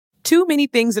Too many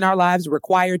things in our lives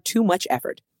require too much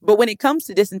effort. But when it comes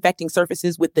to disinfecting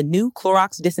surfaces with the new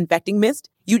Clorox Disinfecting Mist,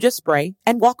 you just spray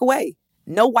and walk away.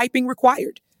 No wiping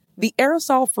required. The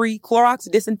aerosol-free Clorox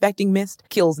Disinfecting Mist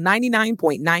kills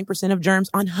 99.9% of germs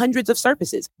on hundreds of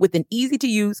surfaces with an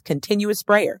easy-to-use continuous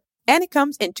sprayer. And it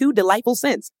comes in 2 delightful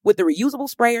scents with the reusable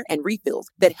sprayer and refills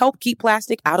that help keep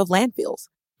plastic out of landfills.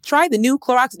 Try the new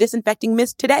Clorox Disinfecting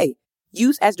Mist today.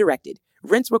 Use as directed.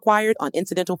 Rinse required on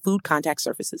incidental food contact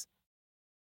surfaces.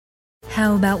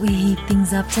 How about we heat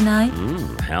things up tonight?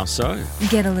 How so?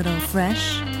 Get a little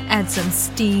fresh, add some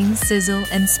steam, sizzle,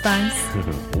 and spice.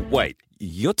 Wait,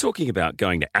 you're talking about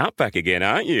going to Outback again,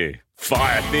 aren't you?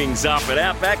 Fire things up at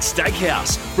Outback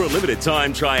Steakhouse. For a limited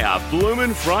time, try our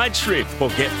bloomin' fried shrimp or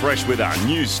get fresh with our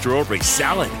new strawberry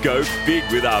salad. Go big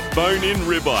with our bone-in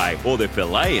ribeye or the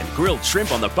filet and grilled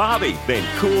shrimp on the barbie. Then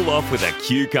cool off with a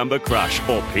cucumber crush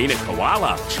or peanut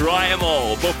koala. Try them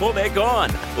all before they're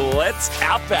gone. Let's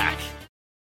Outback.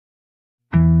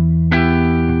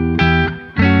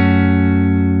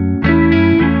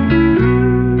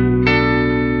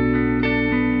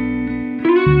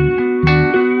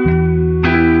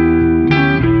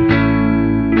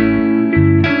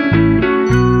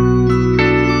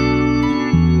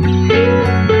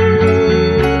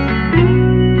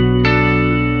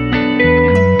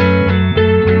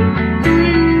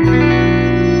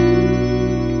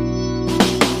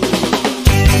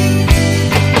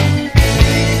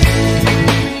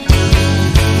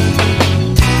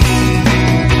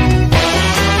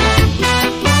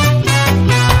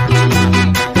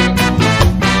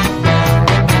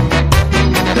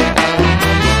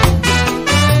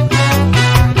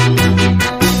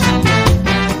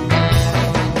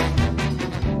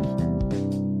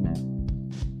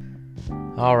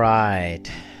 All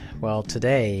right. Well,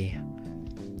 today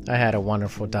I had a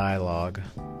wonderful dialogue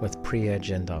with Priya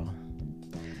Jindal.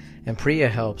 And Priya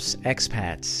helps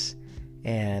expats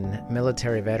and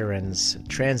military veterans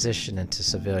transition into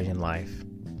civilian life.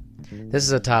 This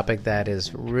is a topic that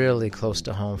is really close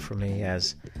to home for me,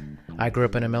 as I grew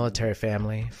up in a military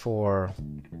family for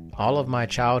all of my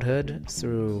childhood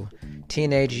through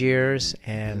teenage years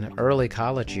and early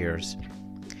college years.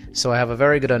 So I have a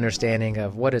very good understanding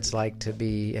of what it's like to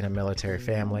be in a military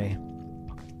family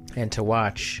and to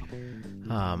watch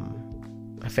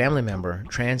a family member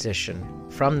transition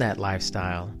from that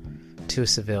lifestyle to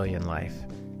civilian life.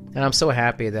 And I'm so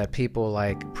happy that people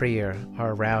like Priya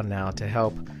are around now to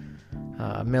help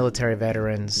military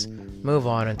veterans move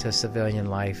on into civilian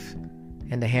life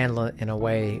and to handle it in a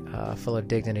way full of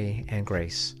dignity and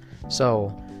grace.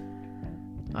 So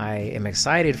I am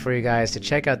excited for you guys to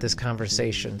check out this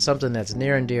conversation, something that's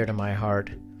near and dear to my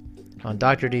heart, on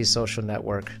Dr. D's social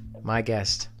network. My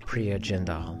guest, Priya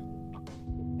Jindal.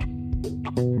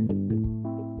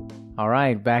 All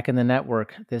right, back in the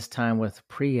network, this time with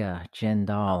Priya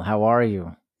Jindal. How are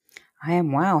you? I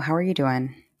am well. How are you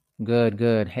doing? Good,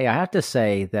 good. Hey, I have to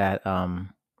say that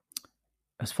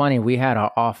it's funny, we had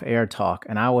our off-air talk,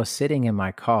 and I was sitting in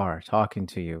my car talking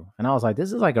to you, and I was like,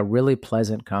 this is like a really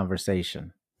pleasant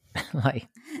conversation. like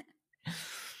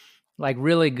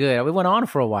really good. We went on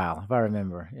for a while, if I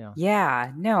remember.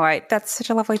 Yeah, no, that's such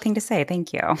a lovely thing to say.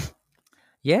 Thank you.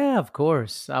 Yeah, of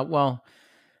course. Well,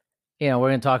 we're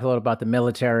going to talk a little about the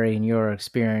military and your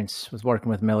experience with working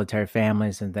with military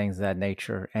families and things of that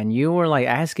nature. And you were like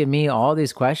asking me all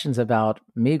these questions about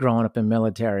me growing up in the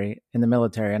military.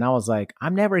 And I was like, I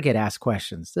never get asked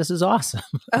questions. This is awesome.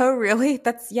 Oh, really?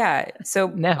 Yeah. So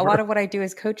Never. A lot of what I do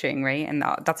is coaching, right? And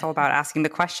that's all about asking the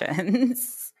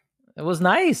questions. It was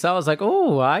nice. I was like,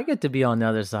 oh, I get to be on the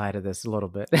other side of this a little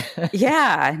bit.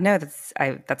 Yeah, no,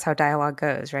 that's how dialogue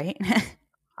goes, right?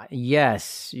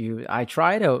 Yes.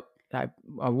 I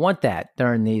want that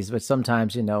during these, but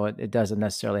sometimes, it doesn't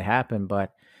necessarily happen.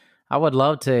 But I would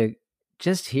love to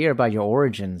just hear about your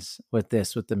origins with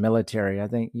the military. I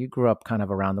think you grew up kind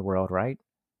of around the world, right?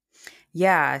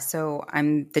 Yeah. So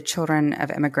I'm the children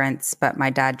of immigrants, but my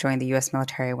dad joined the U.S.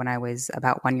 military when I was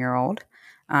about 1 year old.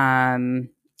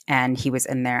 And he was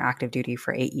in there active duty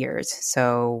for 8 years.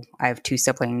 So I have 2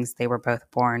 siblings. They were both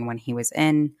born when he was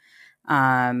in.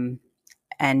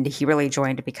 And he really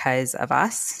joined because of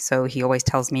us. So he always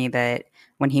tells me that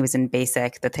when he was in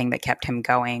basic, the thing that kept him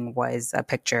going was a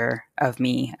picture of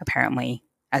me, apparently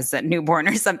as a newborn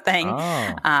or something,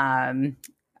 on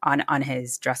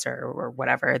his dresser or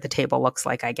whatever the table looks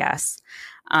like, I guess.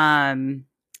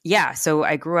 Yeah, so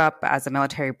I grew up as a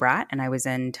military brat, and I was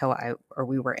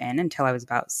we were in until I was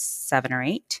about 7 or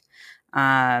 8.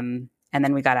 And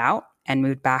then we got out and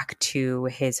moved back to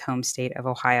his home state of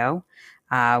Ohio,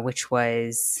 which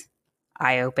was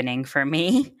eye-opening for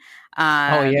me.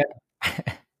 Oh, yeah.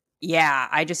 Yeah,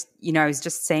 I just, I was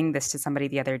just saying this to somebody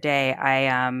the other day.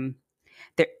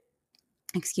 There,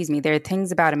 excuse me, there are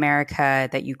things about America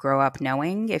that you grow up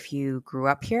knowing if you grew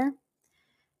up here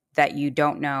that you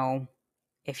don't know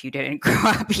if you didn't grow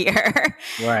up here.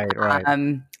 Right, right.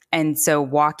 And so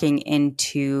walking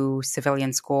into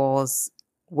civilian schools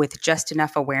with just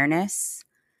enough awareness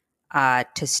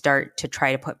to start to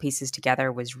try to put pieces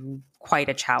together was quite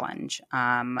a challenge.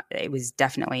 It was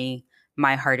definitely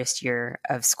my hardest year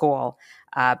of school.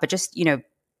 But just,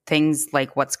 things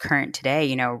like what's current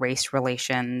today, race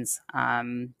relations,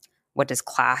 what does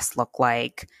class look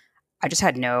like? I just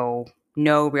had no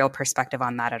real perspective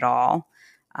on that at all.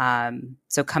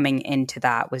 So coming into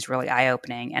that was really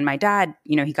eye-opening. And my dad,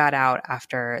 he got out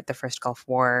after the first Gulf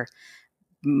War,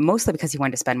 mostly because he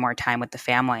wanted to spend more time with the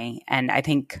family. And I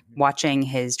think watching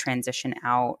his transition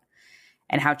out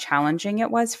and how challenging it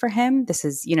was for him, this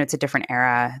is, it's a different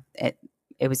era.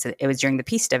 It was during the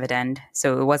peace dividend.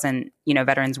 So it wasn't,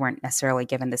 veterans weren't necessarily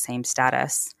given the same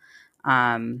status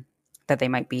that they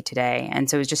might be today. And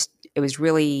so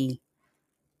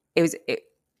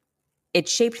it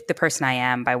shaped the person I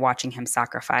am by watching him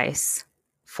sacrifice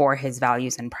for his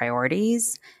values and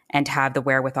priorities and to have the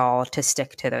wherewithal to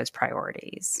stick to those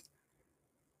priorities.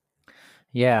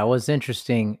 Yeah, it was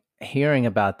interesting hearing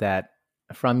about that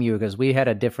from you because we had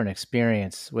a different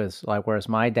experience with whereas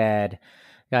my dad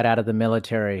got out of the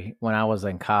military when I was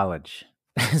in college.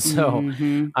 So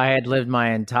I had lived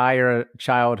my entire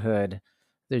childhood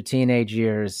through teenage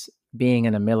years being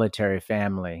in a military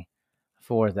family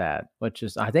for that, which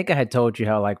is, I think I had told you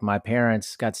how my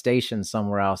parents got stationed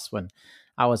somewhere else when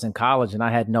I was in college and I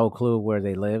had no clue where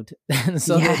they lived. And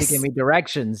so they had to give me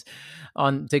directions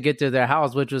to get to their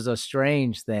house, which was a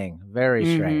strange thing, very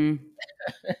strange.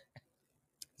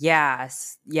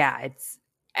 Yes. Yeah.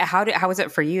 How was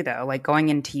it for you though? Like going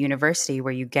into university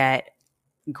where you get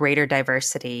greater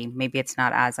diversity, maybe it's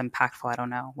not as impactful. I don't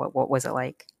know. What was it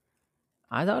like?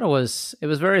 I thought it was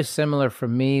very similar for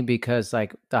me because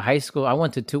the high school I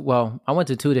went to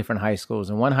two different high schools,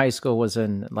 and one high school was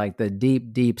in the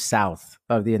deep south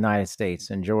of the United States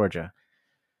in Georgia.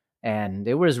 And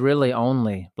it was really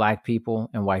only black people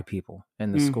and white people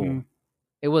in the school.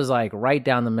 It was right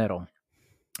down the middle.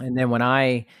 And then when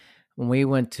I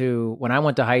went to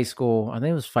high school, I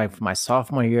think it was from my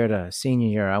sophomore year to senior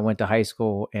year, I went to high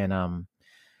school and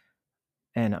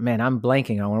man, I'm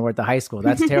blanking on when we're at the high school.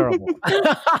 That's terrible.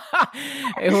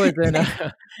 It was in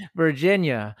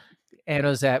Virginia, and it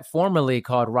was formerly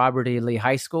called Robert E. Lee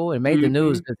High School. It made the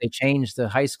news because they changed the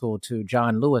high school to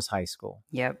John Lewis High School.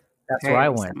 Yep. That's where I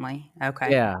went.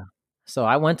 Okay. Yeah. So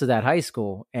I went to that high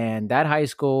school, and that high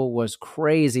school was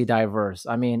crazy diverse.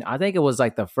 I mean, I think it was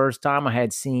the first time I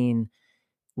had seen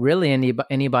really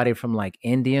anybody from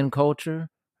Indian culture,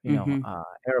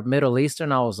 Arab, Middle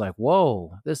Eastern. I was like,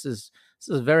 whoa, this is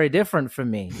very different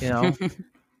from me,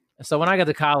 So when I got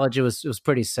to college, it was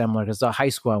pretty similar because the high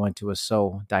school I went to was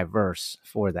so diverse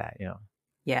for that,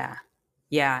 Yeah.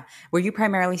 Yeah. Were you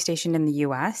primarily stationed in the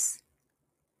U.S.?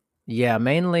 Yeah,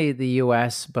 mainly the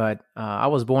U.S., but I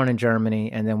was born in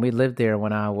Germany, and then we lived there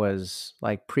when I was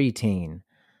preteen.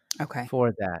 Okay.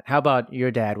 For that. How about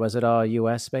your dad? Was it all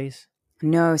U.S. based?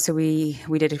 No, so we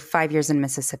did 5 years in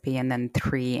Mississippi and then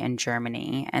 3 in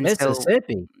Germany. And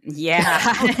Mississippi?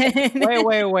 Yeah.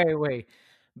 Wait.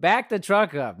 Back the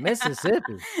truck up.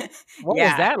 Mississippi. What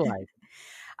was that like?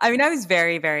 I mean, I was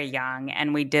very, very young,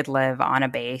 and we did live on a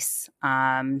base.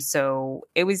 So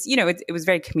it was, it was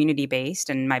very community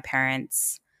based, and my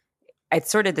parents,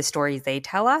 it's sort of the stories they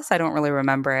tell us. I don't really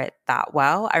remember it that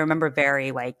well. I remember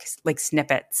very like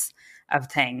snippets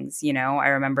of things. I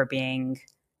remember being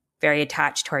very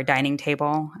attached to our dining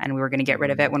table, and we were going to get rid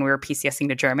of it when we were PCSing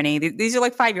to Germany. These are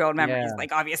 5-year-old memories,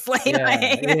 obviously.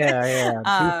 Yeah. PCSing.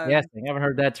 I haven't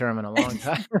heard that term in a long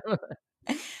time.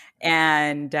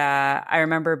 And I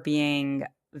remember being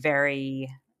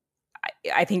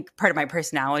I think part of my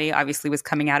personality obviously was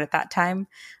coming out at that time.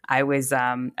 I was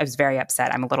very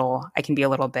upset. I can be a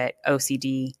little bit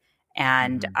OCD.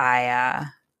 And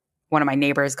one of my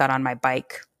neighbors got on my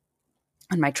bike,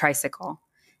 on my tricycle,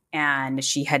 and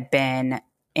she had been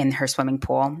in her swimming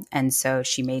pool. And so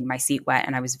she made my seat wet,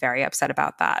 and I was very upset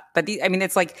about that. But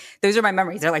it's those are my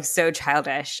memories. They're so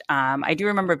childish. I do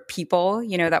remember people,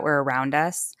 that were around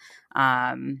us.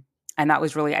 And that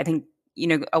was really, I think,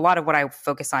 a lot of what I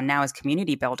focus on now is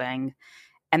community building.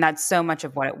 And that's so much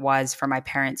of what it was for my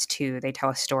parents too. They tell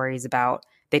us stories about,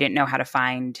 they didn't know how to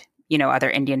find, other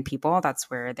Indian people. That's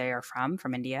where they are from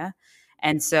India.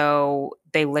 And so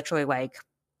they literally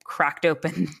cracked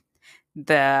open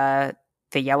the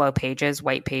the yellow pages,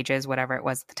 white pages, whatever it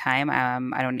was at the time.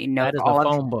 I don't even know That if is the all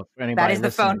phone book for anybody that is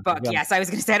the phone listening. book. Yeah. Yes, I was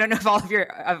going to say I don't know if all of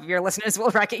your listeners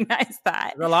will recognize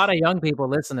that. There's a lot of young people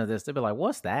listen to this. They'll be like,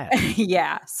 "What's that?"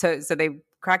 Yeah. So they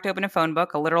cracked open a phone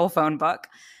book, a literal phone book,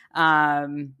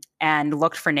 and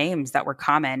looked for names that were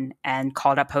common and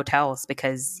called up hotels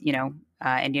because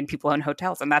Indian people own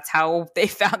hotels, and that's how they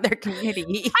found their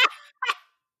community.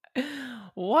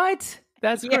 What?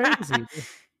 That's Yeah. crazy.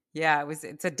 Yeah,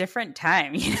 it's a different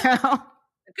time,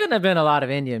 There couldn't have been a lot of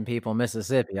Indian people in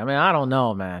Mississippi. I mean, I don't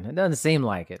know, man. It doesn't seem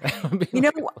like it.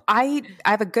 I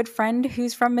have a good friend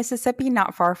who's from Mississippi,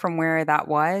 not far from where that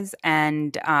was,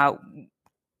 and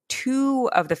two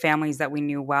of the families that we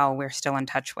knew well, we're still in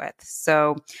touch with.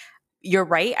 So you're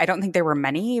right. I don't think there were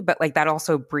many, but like that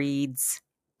also breeds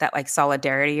that like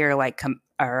solidarity or like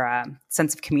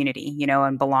sense of community,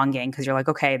 and belonging. Because you're like,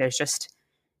 okay, there's just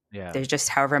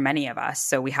however many of us,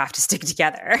 so we have to stick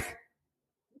together.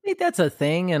 I think that's a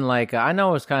thing, and like I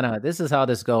know it's kind of this is how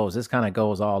this goes. This kind of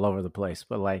goes all over the place,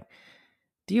 but like,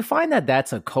 do you find that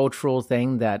that's a cultural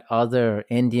thing that other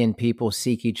Indian people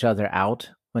seek each other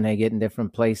out when they get in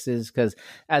different places? Because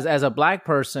as a Black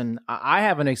person, I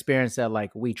haven't experienced that. Like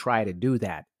we try to do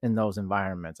that in those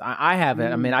environments. I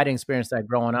haven't. I mean, I didn't experience that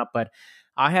growing up, but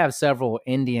I have several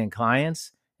Indian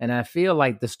clients, and I feel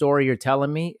like the story you're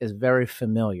telling me is very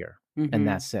familiar in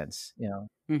that sense.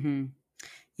 Mm-hmm.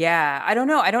 Yeah, I don't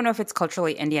know. I don't know if it's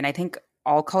culturally Indian. I think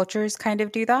all cultures kind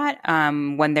of do that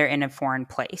when they're in a foreign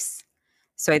place.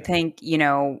 So I think,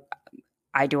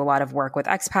 I do a lot of work with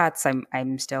expats.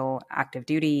 I'm still active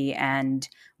duty. And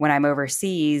when I'm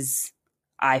overseas,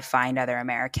 I find other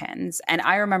Americans. And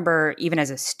I remember even as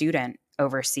a student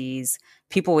overseas,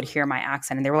 people would hear my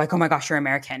accent and they were like, oh my gosh, you're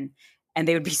American. And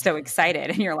they would be so excited.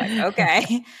 And you're like,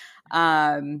 okay.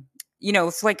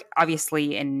 It's like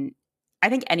obviously I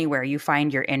think anywhere you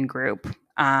find your in group.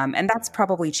 And that's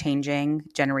probably changing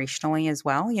generationally as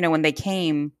well. When they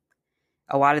came,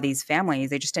 a lot of these families,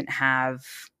 they just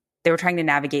they were trying to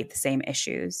navigate the same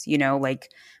issues. Like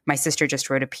my sister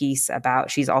just wrote a piece about,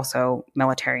 she's also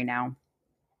military now.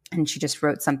 And she just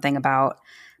wrote something about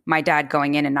my dad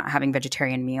going in and not having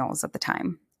vegetarian meals at the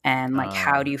time. And like,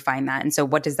 how do you find that? And so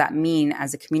what does that mean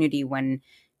as a community when,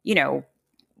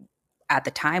 at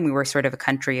the time we were sort of a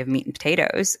country of meat and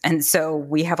potatoes. And so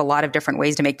we have a lot of different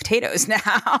ways to make potatoes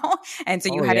now. And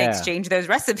so you had to exchange those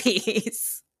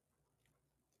recipes.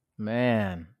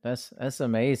 Man, that's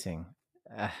amazing.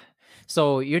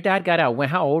 So your dad got out.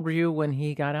 How old were you when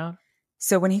he got out?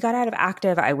 So when he got out of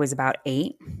active, I was about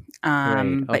 8.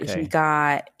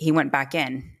 But he went back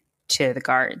in to the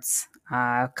Guards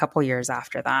a couple years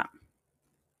after that.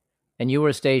 And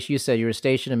you said you were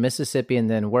stationed in Mississippi, and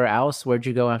then where else? Where'd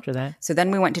you go after that? So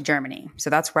then we went to Germany. So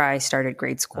that's where I started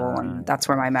grade school, and that's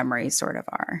where my memories sort of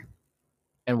are.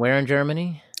 And where in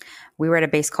Germany? We were at a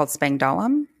base called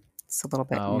Spangdahlem. It's a little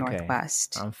bit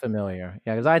northwest. I'm familiar.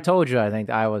 Yeah, because I told you, I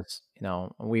think I was,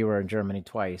 we were in Germany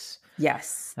twice.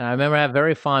 Yes. And I remember I have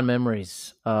very fond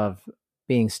memories of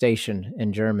being stationed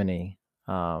in Germany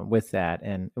with that.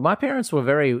 And my parents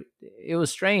were it was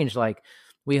strange. Like,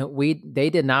 they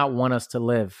did not want us to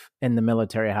live in the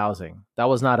military housing. That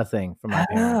was not a thing for my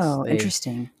parents. Oh,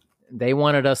 interesting. They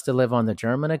wanted us to live on the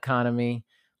German economy.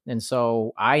 And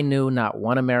so I knew not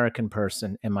one American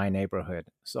person in my neighborhood.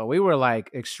 So we were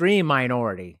like extreme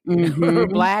minority. Mm-hmm. We were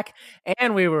Black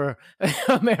and we were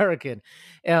American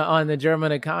on the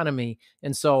German economy.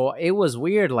 And so it was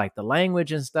weird, like the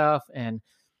language and stuff, and,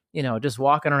 just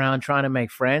walking around trying to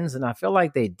make friends. And I feel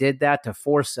like they did that to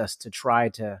force us to try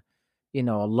to,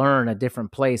 learn a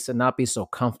different place and not be so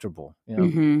comfortable.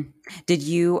 Mm-hmm. Did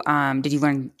you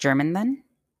learn German then?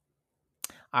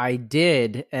 I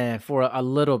did, for a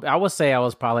little. I would say I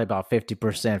was probably about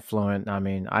 50% fluent. I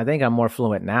mean, I think I'm more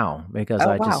fluent now because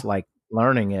just like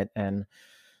learning it and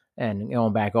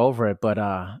going back over it. But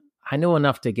I knew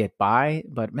enough to get by.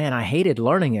 But man, I hated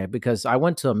learning it because I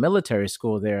went to a military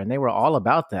school there, and they were all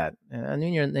about that. And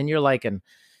then you're like in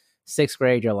 6th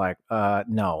grade, you're like,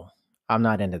 no, I'm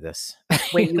not into this.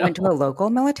 Wait, you went to a local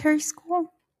military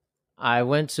school? I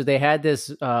went to. They had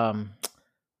this.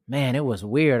 Man, it was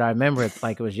weird. I remember it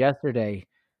like it was yesterday.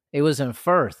 It was in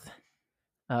Firth.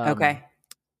 Okay.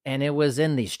 And it was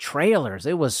in these trailers.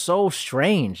 It was so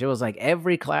strange. It was like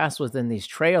every class was in these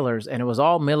trailers, and it was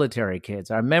all military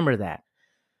kids. I remember that.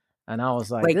 And I was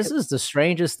like this is the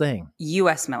strangest thing.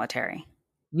 U.S. military.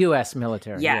 U.S.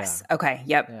 military. Yes. Yeah. Okay.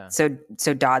 Yep. Yeah.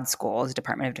 So DOD schools,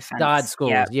 Department of Defense. DOD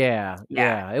schools. Yep.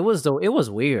 Yeah. It was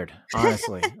weird,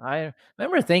 honestly. I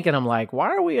remember thinking, I'm like, why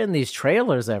are we in these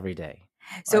trailers every day?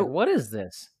 So what is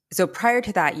this? So prior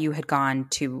to that, you had gone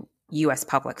to U.S.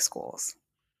 public schools.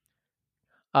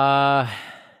 Uh,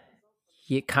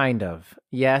 yeah, kind of.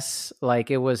 Yes,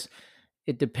 like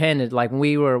it depended. Like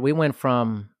we went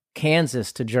from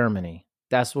Kansas to Germany.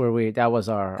 That was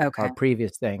Okay. our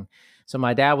previous thing. So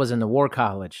my dad was in the War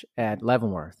College at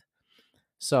Leavenworth.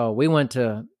 So we went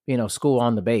to, school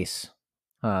on the base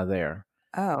there.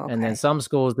 Oh, And then okay. some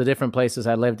schools, the different places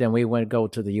I lived in, we went go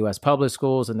to the US public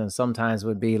schools, and then sometimes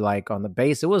would be like on the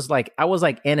base. It was like I was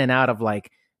like in and out of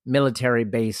like military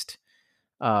based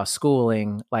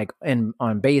schooling, like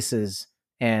on bases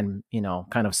and,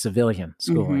 kind of civilian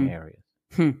schooling Mm-hmm. areas,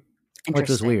 which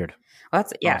was Interesting. weird Well,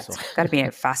 also. it's got to be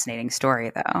a fascinating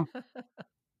story, though.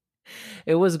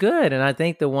 It was good. And I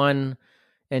think the one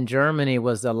in Germany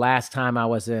was the last time I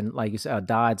was in, like you said, a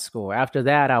Dodge school. After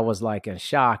that, I was like in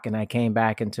shock, and I came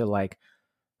back into like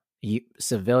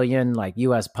civilian, like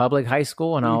U.S. public high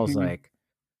school, and I was Mm-hmm. like,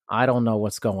 I don't know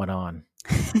what's going on.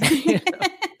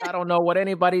 I don't know what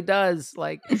anybody does,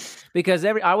 like, because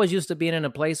I was used to being in a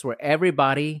place where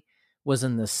everybody was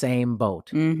in the same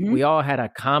boat. Mm-hmm. We all had a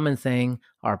common thing.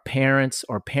 Our parents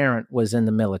or parent was in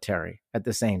the military at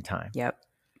the same time. Yep.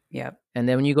 Yep. And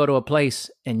then when you go to a place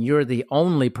and you're the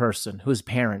only person whose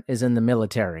parent is in the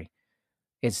military,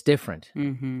 it's different.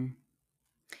 Mm-hmm.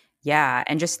 Yeah.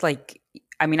 And just like,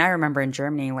 I mean, I remember in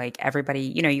Germany, like everybody,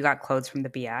 you got clothes from the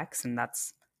BX and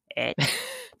that's it.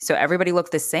 So everybody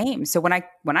looked the same. So when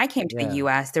I came to the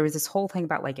US, there was this whole thing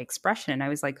about like expression. And I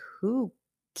was like, who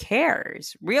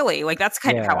cares? Really? Like that's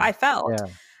kind of how I felt.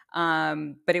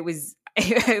 But it was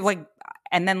like,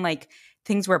 and then like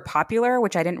things were popular,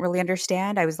 which I didn't really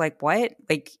understand. I was like, what?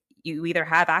 Like you either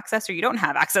have access or you don't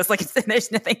have access. Like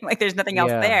there's nothing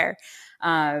else there.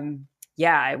 So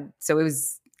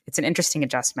it's an interesting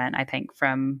adjustment, I think,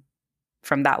 from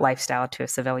that lifestyle to a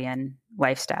civilian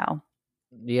lifestyle.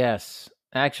 Yes.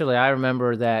 Actually, I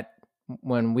remember that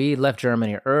when we left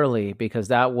Germany early, because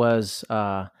that was,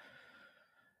 the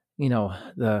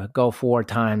Gulf War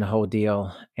time, the whole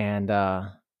deal. And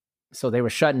so they were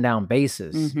shutting down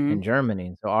bases in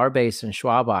Germany. So our base in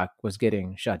Schwabach was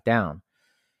getting shut down.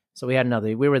 So we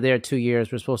were there 2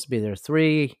 years. We were supposed to be there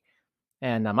 3.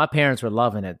 And my parents were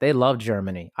loving it. They loved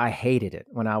Germany. I hated it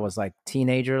when I was like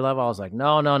teenager level. I was like,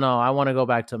 no, I want to go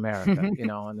back to America,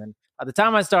 And then by the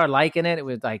time I started liking it, it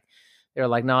was like, they were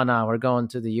like, no, we're going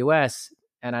to the US.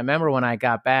 And I remember when I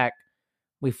got back,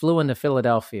 we flew into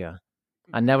Philadelphia.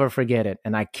 I never forget it.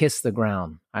 And I kissed the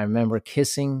ground. I remember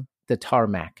kissing the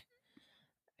tarmac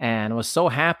and was so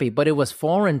happy, but it was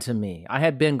foreign to me. I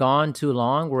had been gone too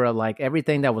long where like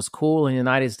everything that was cool in the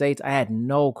United States, I had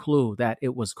no clue that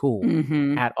it was cool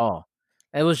at all.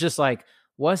 It was just like,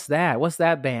 what's that? What's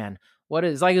that band? What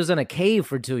is, like it was in a cave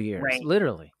for 2 years, Right.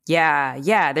 Literally. Yeah.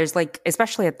 Yeah. There's like,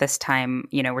 especially at this time,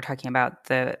 we're talking about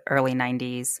the early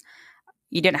 90s.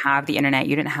 You didn't have the internet.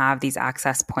 You didn't have these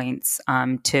access points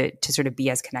to sort of be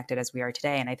as connected as we are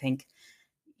today. And I think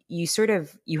you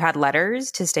had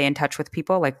letters to stay in touch with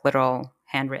people, like literal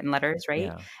handwritten letters, right?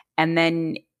 Yeah. And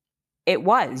then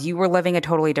you were living a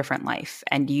totally different life.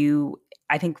 And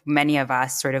I think many of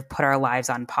us sort of put our lives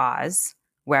on pause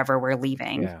wherever we're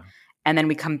leaving. Yeah. And then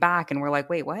we come back and we're like,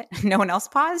 wait, what? No one else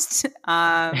paused?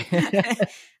 And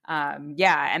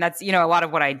that's, a lot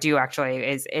of what I do actually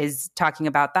is talking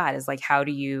about that, is like, how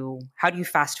do you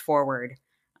fast forward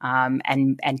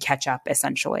and catch up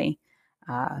essentially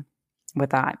with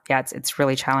that? Yeah, it's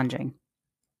really challenging.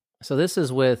 So this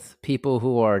is with people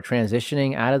who are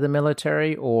transitioning out of the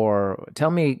military, or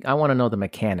tell me, I want to know the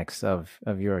mechanics of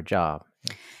your job.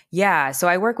 Yeah. So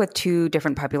I work with 2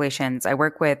 different populations. I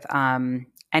work with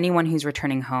anyone who's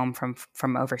returning home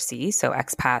from overseas, so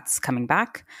expats coming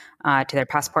back to their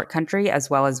passport country, as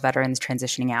well as veterans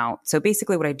transitioning out. So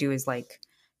basically what I do is like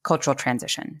cultural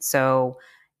transition. So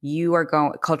you are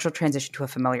going cultural transition to a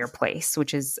familiar place,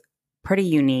 which is pretty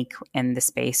unique in the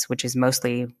space, which is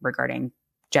mostly regarding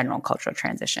general cultural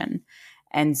transition.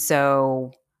 And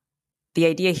so the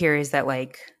idea here is that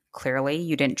like, clearly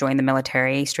you didn't join the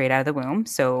military straight out of the womb.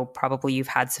 So probably you've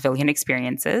had civilian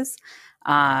experiences.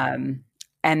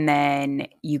 And then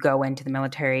you go into the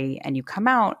military and you come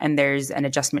out and there's an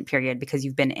adjustment period because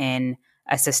you've been in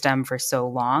a system for so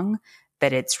long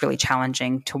that it's really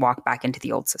challenging to walk back into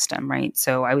the old system, right?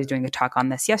 So I was doing a talk on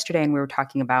this yesterday and we were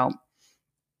talking about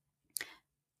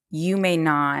you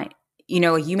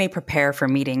may prepare for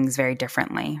meetings very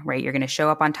differently, right? You're going to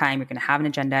show up on time, you're going to have an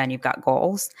agenda and you've got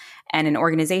goals. And an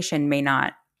organization may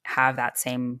not have that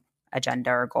same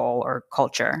agenda or goal or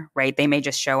culture, right? They may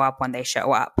just show up when they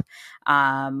show up.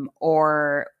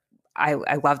 Or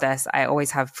I love this. I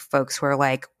always have folks who are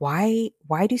like, why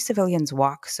do civilians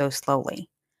walk so slowly?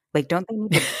 Like, don't they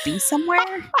need to be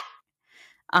somewhere?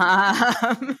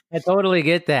 I totally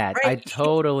get that. I Right.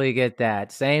 totally get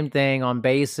that. Same thing on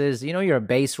bases. You're a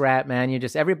base rat, man.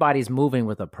 Everybody's moving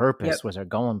with a Yep. purpose, which are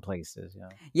going places.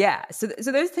 Yeah. So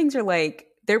those things are like,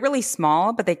 they're really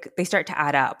small, but they start to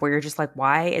add up where you're just like,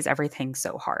 why is everything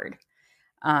so hard?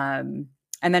 And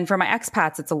then for my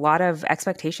expats, it's a lot of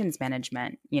expectations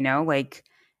management, like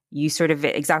you sort of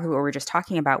exactly what we were just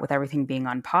talking about with everything being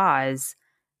on pause.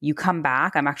 You come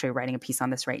back. I'm actually writing a piece on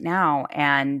this right now,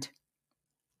 and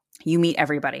you meet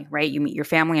everybody, right? You meet your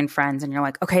family and friends, and you're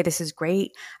like, okay, this is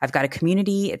great. I've got a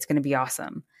community. It's going to be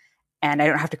awesome. And I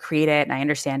don't have to create it. And I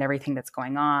understand everything that's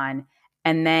going on.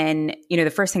 And then, the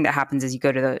first thing that happens is you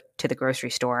go to the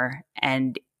grocery store,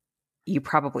 and you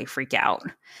probably freak out,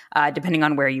 depending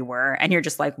on where you were. And you're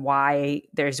just like, why?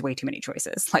 There's way too many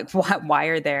choices. Like, why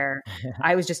are there?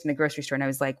 I was just in the grocery store, and I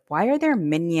was like, why are there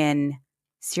Minion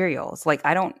cereals? Like,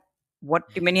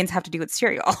 what do Minions have to do with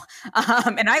cereal?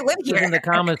 And I live here. In the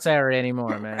commissary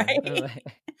anymore, man. Right?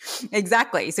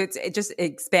 Exactly. So it just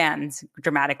expands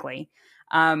dramatically.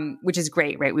 Which is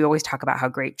great, right? We always talk about how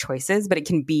great choice is, but it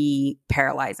can be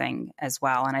paralyzing as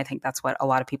well. And I think that's what a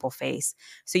lot of people face.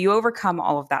 So you overcome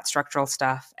all of that structural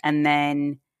stuff, and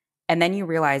then you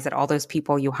realize that all those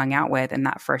people you hung out with in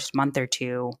that first month or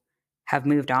two have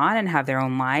moved on and have their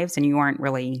own lives, and you aren't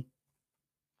really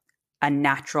a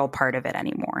natural part of it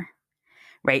anymore,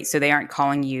 right? So they aren't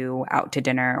calling you out to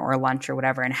dinner or lunch or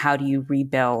whatever. And how do you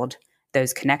rebuild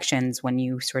those connections when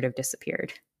you sort of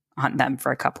disappeared on them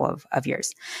for a couple of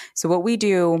years? So what we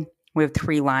do, we have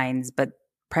 3 lines, but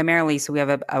primarily, so we have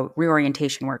a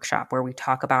reorientation workshop where we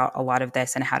talk about a lot of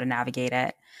this and how to navigate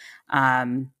it.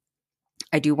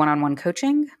 I do one-on-one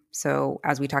coaching. So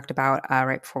as we talked about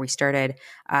right before we started,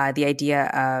 the idea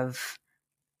of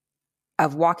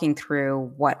walking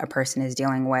through what a person is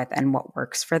dealing with and what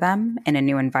works for them in a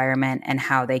new environment and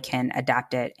how they can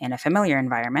adapt it in a familiar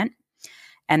environment.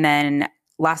 And then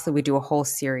lastly, we do a whole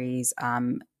series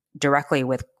directly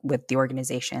with the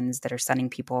organizations that are sending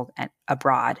people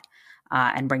abroad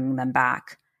and bringing them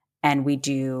back. And we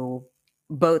do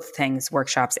both things,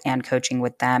 workshops and coaching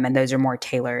with them. And those are more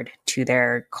tailored to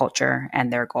their culture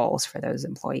and their goals for those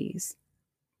employees.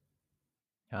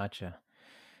 Gotcha.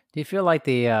 Do you feel like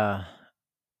there's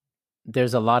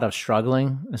a lot of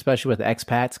struggling, especially with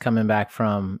expats coming back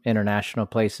from international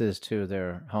places to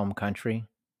their home country?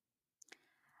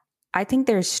 I think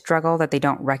there's struggle that they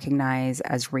don't recognize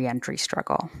as reentry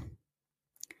struggle.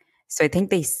 So I think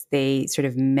they sort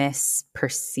of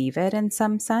misperceive it in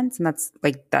some sense. And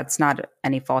that's not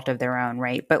any fault of their own,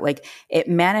 right? But like it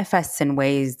manifests in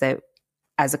ways that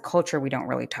as a culture, we don't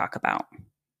really talk about.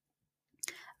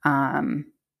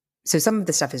 So some of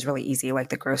the stuff is really easy, like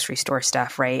the grocery store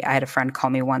stuff, right? I had a friend call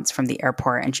me once from the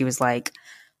airport, and she was like,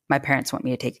 my parents want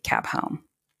me to take a cab home.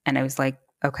 And I was like,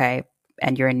 okay.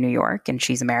 And you're in New York? And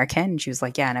she's American? And she was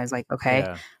like, yeah. And I was like, okay,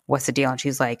 yeah. What's the deal? And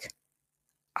she's like,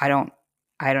 I don't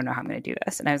know how I'm going to do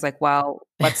this. And I was like, well,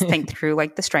 let's think through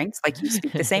like the strengths. Like you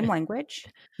speak the same language,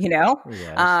 Yes.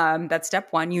 That's step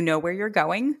 1. You know where you're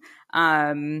going.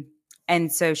 And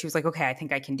so she was like, okay, I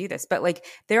think I can do this. But like,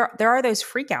 there are those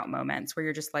freak out moments where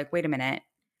you're just like, wait a minute,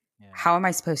 how am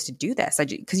I supposed to do this?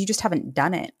 Because you just haven't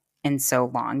done it in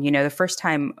so long. The first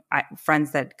time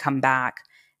friends that come back,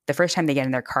 the first time they get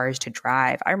in their cars to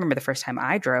drive, I remember the first time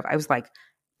I drove, I was like,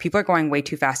 people are going way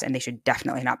too fast and they should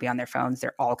definitely not be on their phones.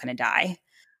 They're all going to die.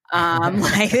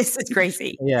 Like this is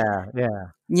crazy. Yeah.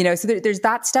 So there's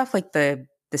that stuff, like the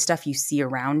stuff you see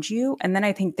around you. And then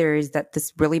I think there's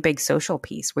this really big social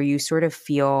piece where you sort of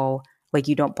feel like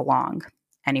you don't belong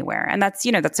anywhere. And that's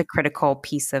a critical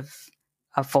piece of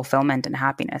fulfillment and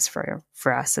happiness for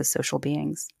us as social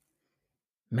beings.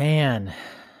 Man,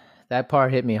 that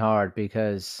part hit me hard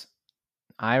because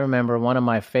I remember one of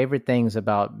my favorite things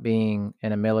about being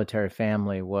in a military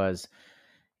family was,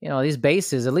 these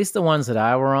bases, at least the ones that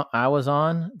I was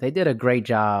on, they did a great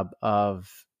job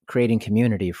of creating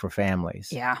community for families.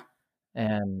 Yeah.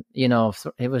 And,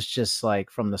 it was just like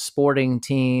from the sporting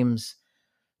teams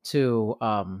to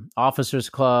officers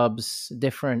clubs,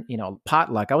 different,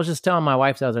 potluck. I was just telling my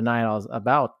wife the other night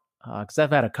because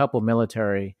I've had a couple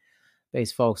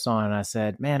military-based folks on, and I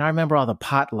said, man, I remember all the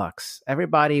potlucks.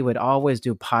 Everybody would always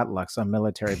do potlucks on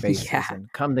military bases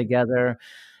and come together.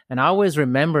 And I always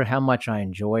remember how much I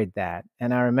enjoyed that.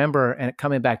 And I remember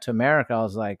coming back to America, I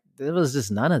was like, there was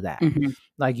just none of that. Mm-hmm.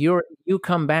 Like you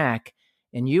come back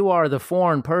and you are the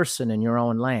foreign person in your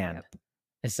own land,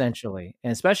 essentially.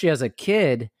 And especially as a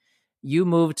kid, you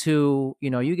move to,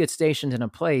 you get stationed in a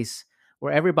place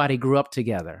where everybody grew up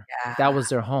together. Yeah. That was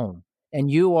their home. And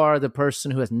you are the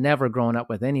person who has never grown up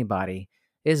with anybody.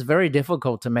 It's very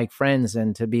difficult to make friends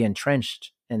and to be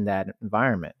entrenched in that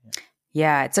environment.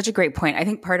 Yeah, it's such a great point. I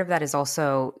think part of that is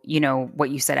also, what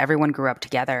you said, everyone grew up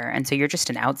together. And so you're just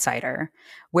an outsider.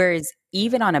 Whereas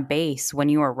even on a base, when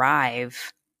you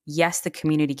arrive, yes, the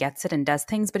community gets it and does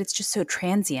things, but it's just so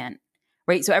transient,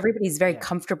 right? So everybody's very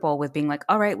comfortable with being like,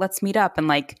 all right, let's meet up and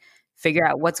like figure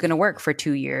out what's going to work for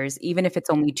 2 years, even if it's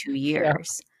only 2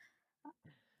 years.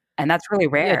 And that's really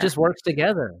rare. Yeah, it just works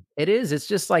together. It is. It's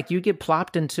just like you get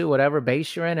plopped into whatever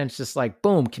base you're in, and it's just like,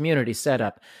 boom, community set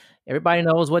up. Everybody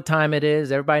knows what time it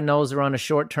is. Everybody knows they're on a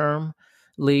short-term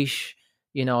leash.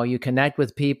 You connect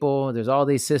with people. There's all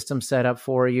these systems set up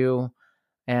for you.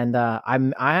 And I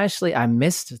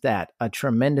missed that a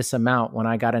tremendous amount when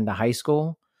I got into high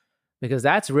school, because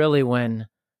that's really when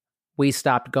we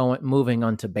stopped moving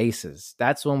onto bases.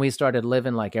 That's when we started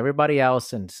living like everybody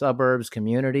else in suburbs,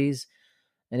 communities.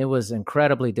 And it was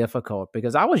incredibly difficult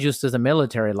because I was used to the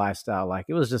military lifestyle. Like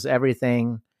it was just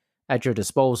everything at your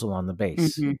disposal on the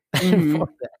base. Mm-hmm. So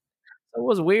it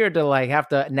was weird to like have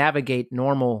to navigate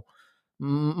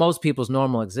most people's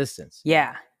normal existence.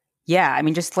 Yeah. Yeah. I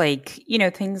mean, just like,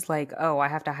 things like, oh, I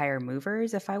have to hire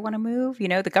movers if I want to move.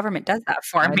 The government does that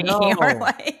for me. Or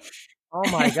like, oh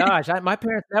my gosh. My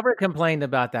parents never complained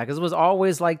about that because it was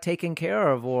always like taken care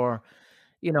of, or,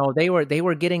 they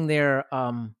were getting their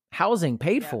housing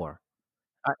paid for.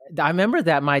 I remember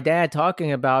that my dad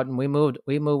talking about, and we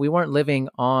weren't living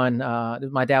on,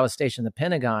 my dad was stationed in the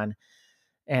Pentagon,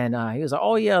 and he was like,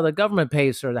 oh yeah, the government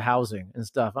pays for the housing and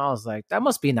stuff. I was like, that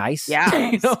must be nice.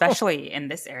 Yeah, especially in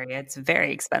this area. It's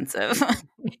very expensive.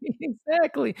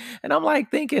 Exactly. And I'm like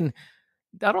thinking,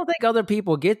 I don't think other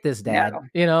people get this, Dad.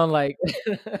 No. Like.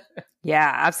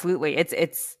 Yeah, absolutely.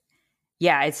 It's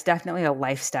definitely a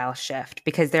lifestyle shift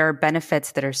because there are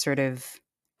benefits that are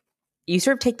you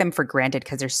sort of take them for granted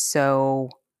because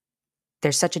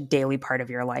they're such a daily part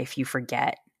of your life. You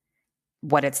forget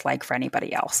what it's like for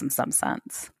anybody else in some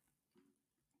sense.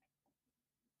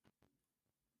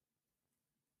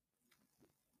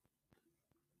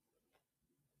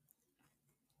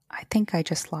 I think I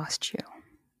just lost you.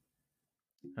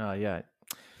 Oh yeah.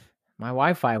 My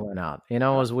Wi-Fi went out. It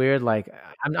was weird. Like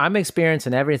I'm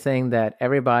experiencing everything that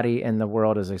everybody in the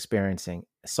world is experiencing.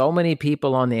 So many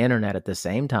people on the internet at the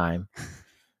same time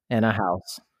in a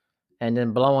house, and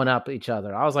then blowing up each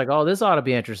other. I was like, oh, this ought to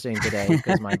be interesting today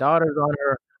because my daughter's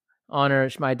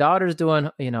my daughter's doing,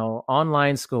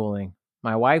 online schooling.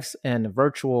 My wife's in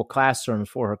virtual classrooms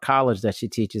for her college that she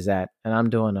teaches at, and I'm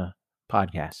doing a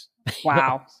podcast.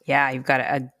 Wow. Yeah, you've got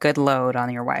a good load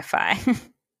on your Wi-Fi.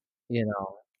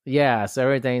 Yeah, so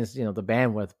everything's, the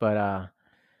bandwidth, but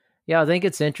yeah, I think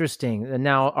it's interesting. And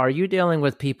now, are you dealing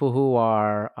with people who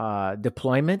are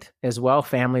deployment as well?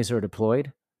 Families who are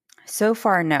deployed? So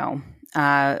far, no.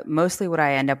 Mostly what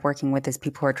I end up working with is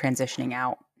people who are transitioning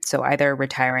out. So either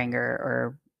retiring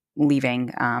or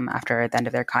leaving after the end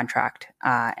of their contract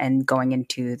and going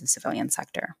into the civilian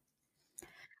sector.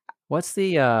 What's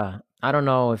the, I don't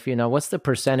know if what's the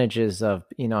percentages of,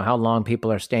 how long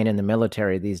people are staying in the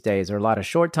military these days? Are a lot of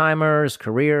short timers,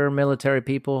 career military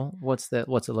people? What's it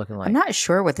looking like? I'm not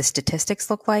sure what the statistics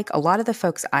look like. A lot of the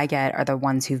folks I get are the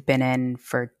ones who've been in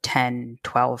for 10,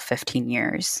 12, 15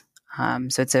 years.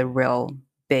 So it's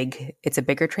it's a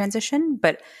bigger transition,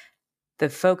 but the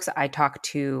folks I talk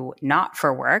to, not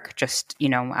for work, just,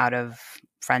 out of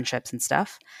friendships and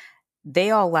stuff,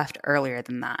 they all left earlier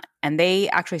than that. And they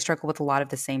actually struggle with a lot of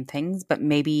the same things, but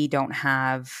maybe don't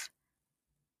have,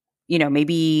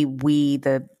 maybe we,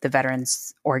 the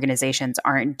veterans organizations,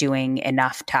 aren't doing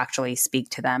enough to actually speak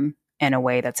to them in a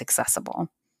way that's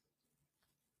accessible.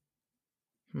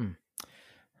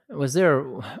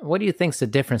 What do you think's the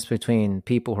difference between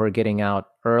people who are getting out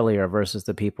earlier versus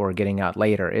the people who are getting out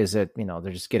later? Is it,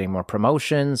 they're just getting more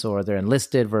promotions, or they're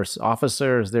enlisted versus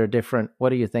officers? They're different. What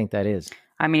do you think that is?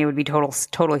 I mean, it would be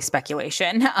totally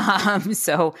speculation.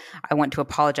 So I want to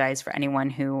apologize for anyone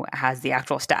who has the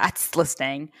actual stats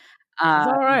listing. It's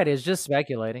all right. It's just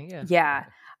speculating. Yeah. Yeah.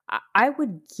 I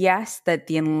would guess that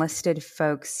the enlisted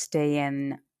folks stay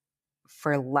in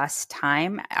for less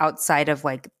time outside of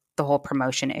like the whole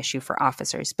promotion issue for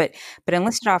officers. But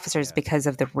enlisted officers, because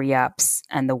of the re-ups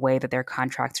and the way that their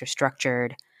contracts are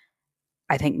structured,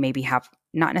 I think maybe have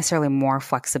not necessarily more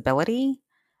flexibility,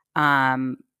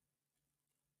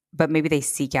 but maybe they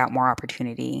seek out more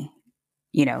opportunity,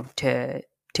 to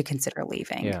consider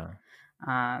leaving.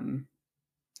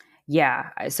 Yeah.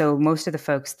 So most of the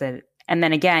folks and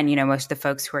then again, most of the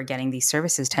folks who are getting these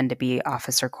services tend to be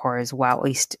officer corps as well, at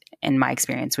least in my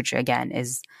experience, which again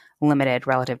is limited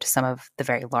relative to some of the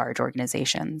very large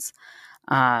organizations.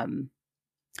 But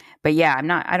yeah,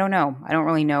 I don't know. I don't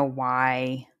really know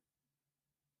why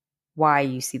why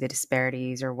you see the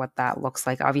disparities or what that looks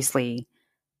like. Obviously,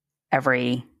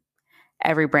 every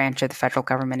branch of the federal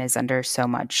government is under so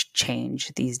much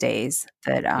change these days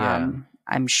that Yeah.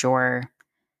 I'm sure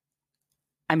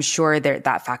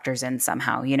that factors in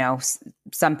somehow.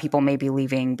 Some people may be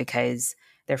leaving because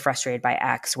they're frustrated by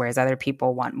X, whereas other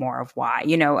people want more of Y,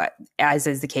 as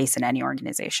is the case in any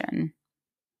organization.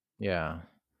 Yeah.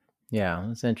 Yeah.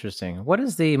 That's interesting. What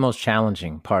is the most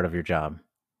challenging part of your job?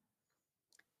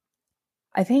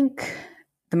 I think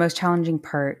the most challenging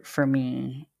part for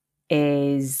me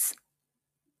is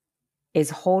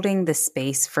holding the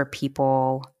space for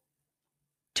people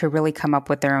to really come up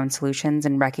with their own solutions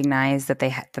and recognize that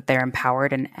that they're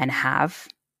empowered and have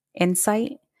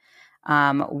insight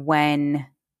when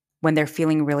they're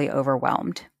feeling really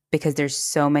overwhelmed, because there's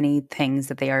so many things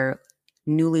that they are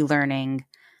newly learning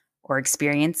or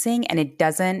experiencing, and it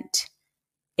doesn't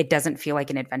feel like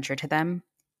an adventure to them,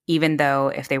 even though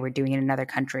if they were doing it in another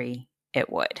country, it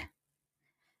would.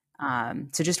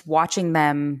 So just watching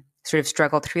them sort of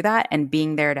struggle through that and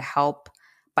being there to help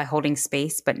by holding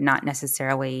space, but not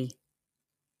necessarily,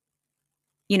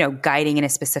 guiding in a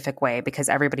specific way, because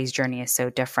everybody's journey is so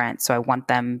different. So I want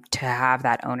them to have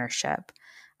that ownership.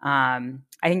 I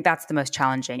think that's the most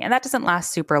challenging, and that doesn't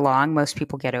last super long. Most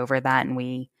people get over that and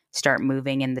we start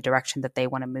moving in the direction that they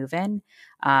want to move in.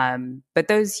 But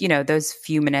those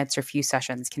few minutes or few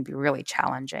sessions can be really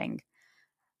challenging.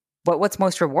 But what's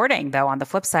most rewarding, though, on the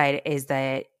flip side, is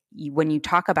that when you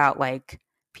talk about like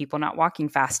people not walking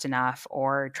fast enough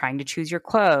or trying to choose your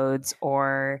clothes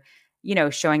or,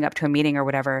 showing up to a meeting or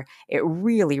whatever, it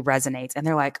really resonates. And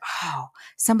they're like, oh,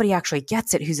 somebody actually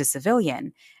gets it who's a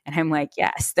civilian. And I'm like,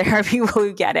 yes, there are people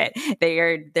who get it.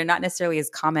 They're not necessarily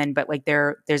as common, but like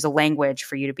there's a language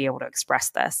for you to be able to express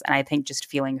this. And I think just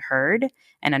feeling heard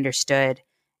and understood,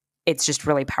 it's just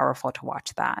really powerful to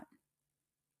watch that.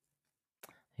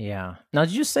 Yeah. Now,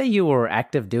 did you say you were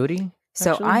active duty?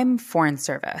 So Actually? I'm foreign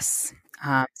service.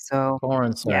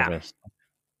 Foreign Yeah. service.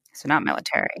 So not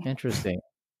military. Interesting.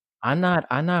 I'm not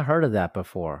heard of that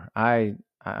before. I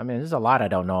mean, there's a lot I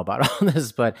don't know about all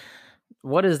this, but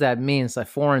what does that mean? It's like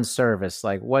foreign service.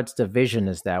 Like, what's division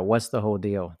is that? What's the whole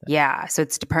deal? Yeah. So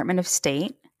it's Department of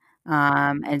State.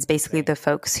 And it's basically the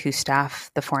folks who staff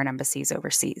the foreign embassies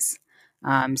overseas.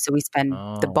 So we spend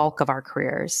the Oh, bulk of our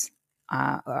careers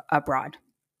abroad.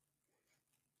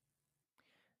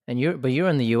 and you're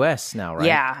in the U.S. now, right?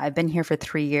 Yeah. I've been here for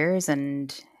 3 years,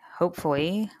 and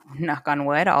hopefully, knock on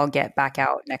wood, I'll get back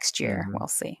out next year. Mhm. We'll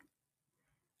see.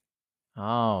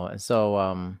 Oh,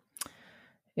 so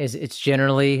is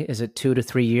it 2 to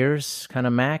 3 years kind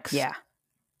of max? Yeah.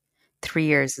 3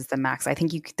 years is the max. I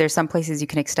think there's some places you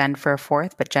can extend for a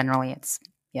fourth, but generally it's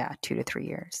 2 to 3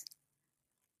 years.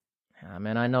 I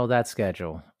mean, I know that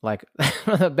schedule like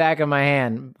the back of my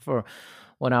hand for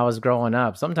when I was growing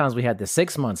up. Sometimes we had the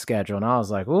 6-month schedule, and I was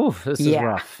like, "Ooh, this is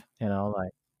rough."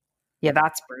 Like. Yeah,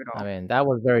 that's brutal. I mean, that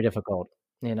was very difficult.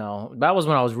 That was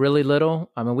when I was really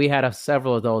little. I mean, we had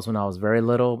several of those when I was very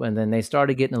little, and then they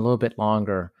started getting a little bit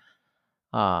longer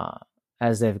uh,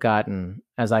 as I got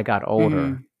older.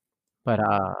 Mm-hmm. But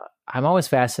I'm always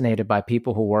fascinated by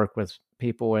people who work with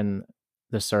people in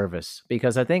the service,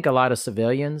 because I think a lot of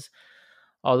civilians,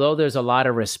 although there's a lot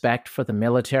of respect for the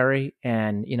military,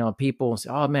 and people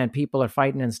say, "Oh man, people are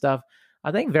fighting and stuff."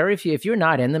 I think very few, if you're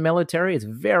not in the military, it's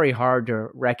very hard to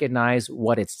recognize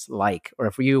what it's like, or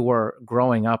if you were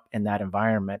growing up in that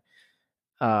environment,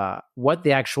 what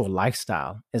the actual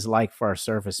lifestyle is like for our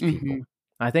service people. Mm-hmm.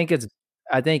 I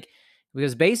think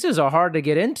because bases are hard to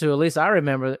get into. At least I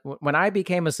remember when I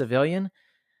became a civilian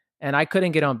and I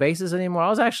couldn't get on bases anymore, I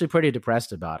was actually pretty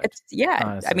depressed about it.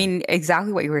 Honestly. I mean,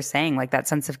 exactly what you were saying, like that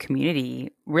sense of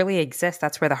community really exists.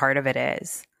 That's where the heart of it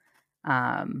is.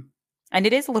 And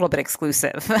it is a little bit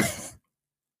exclusive.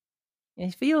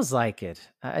 It feels like it.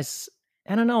 I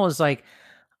don't know. It's like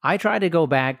I tried to go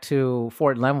back to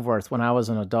Fort Leavenworth when I was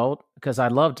an adult because I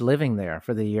loved living there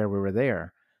for the year we were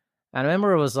there. And I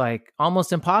remember it was like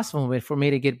almost impossible for me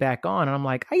to get back on. And I'm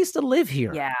like, I used to live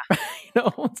here. Yeah.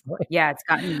 It's like, it's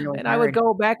gotten really and hard. I would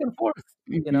go back and forth,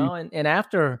 Mm-hmm. and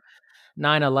after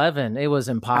 9/11, it was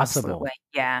impossible. Absolutely.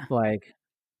 Yeah. Like,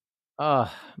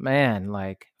 oh man,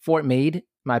 like Fort Meade,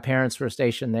 my parents were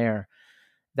stationed there.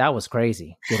 That was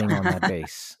crazy getting on that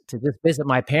base. To just visit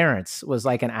my parents was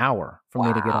like an hour for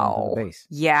me to get onto the base.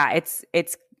 Yeah, it's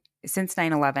since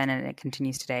 9/11 and it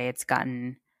continues today, it's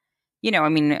gotten, I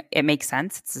mean, it makes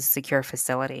sense. It's a secure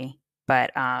facility,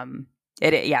 but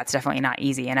it's definitely not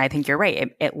easy. And I think you're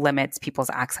right. It limits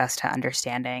people's access to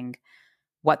understanding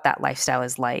what that lifestyle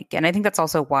is like. And I think that's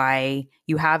also why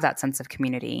you have that sense of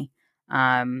community.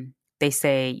 They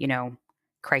say,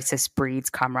 crisis breeds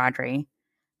camaraderie.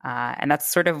 And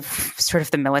that's sort of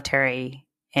the military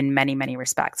in many, many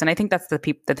respects. And I think that's the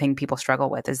thing people struggle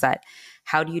with, is that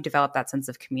how do you develop that sense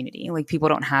of community? Like, people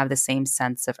don't have the same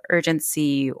sense of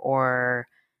urgency, or,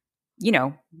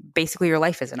 basically your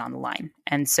life isn't on the line.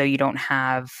 And so you don't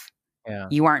have,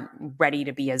 you aren't ready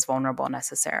to be as vulnerable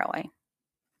necessarily.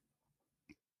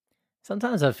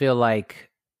 Sometimes I feel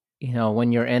like,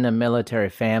 when you're in a military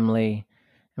family,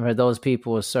 and for those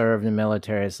people who served in the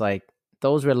military, it's like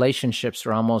those relationships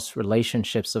are almost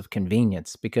relationships of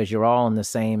convenience, because you're all in the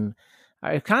same,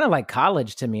 it's kind of like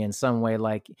college to me in some way.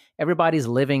 Like, everybody's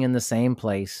living in the same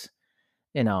place,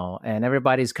 and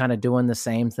everybody's kind of doing the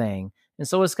same thing. And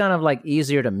so it's kind of like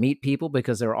easier to meet people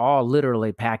because they're all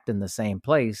literally packed in the same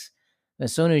place.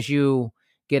 As soon as you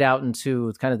get out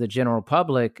into kind of the general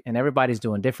public and everybody's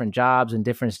doing different jobs and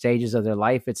different stages of their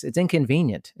life, it's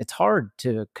inconvenient. It's hard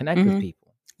to connect with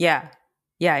people. Yeah.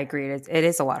 Yeah, I agree. It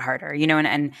is a lot harder,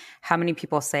 and how many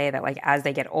people say that, like, as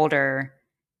they get older,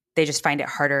 they just find it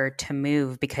harder to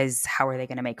move because how are they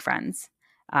going to make friends?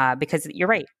 Because you're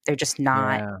right. They're just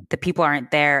not, the people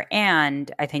aren't there. And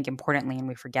I think importantly, and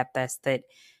we forget this, that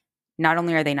not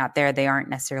only are they not there, they aren't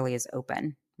necessarily as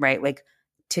open, right? Like,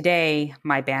 today,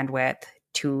 my bandwidth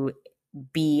to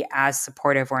be as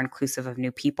supportive or inclusive of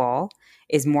new people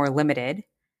is more limited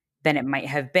than it might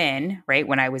have been, right,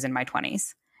 when I was in my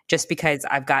 20s, just because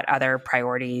I've got other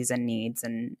priorities and needs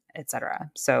and et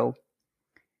cetera. So,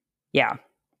 yeah.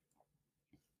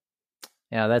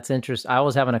 Yeah, that's interesting. I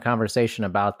was having a conversation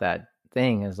about that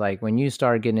thing. Is like, when you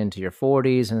start getting into your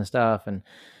 40s and stuff, and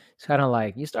it's kind of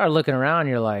like you start looking around,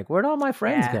 you're like, where'd all my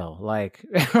friends go? Like,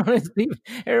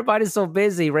 everybody's so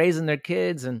busy raising their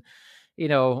kids and,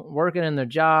 working in their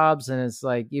jobs. And it's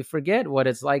like, you forget what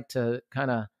it's like to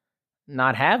kind of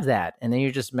not have that. And then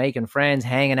you're just making friends,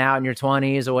 hanging out in your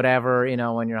 20s or whatever,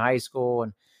 when you're high school,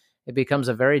 and it becomes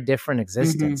a very different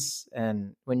existence.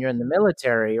 And when you're in the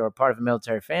military or part of a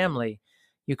military family,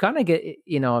 you kind of get,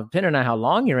 depending on how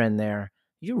long you're in there,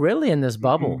 you're really in this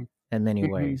bubble in many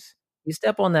ways. You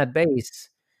step on that base,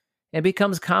 it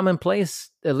becomes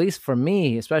commonplace, at least for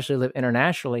me, especially live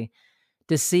internationally,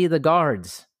 to see the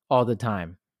guards all the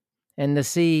time and to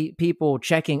see people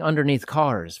checking underneath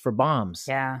cars for bombs.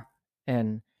 Yeah.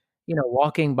 And,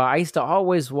 walking by, I used to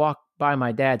always walk by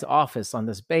my dad's office on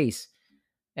this base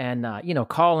and,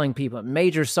 calling people,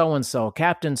 Major so-and-so,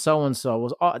 Captain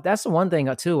so-and-so that's the one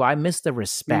thing too. I miss the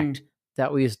respect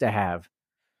that we used to have.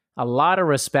 A lot of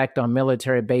respect on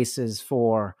military bases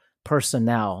for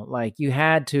personnel. Like, you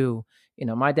had to,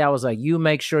 my dad was like, you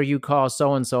make sure you call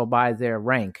so-and-so by their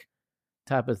rank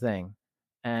type of thing.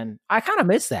 And I kind of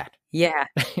miss that. Yeah.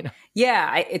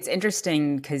 Yeah. It's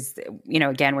interesting because,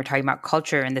 again, we're talking about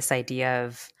culture and this idea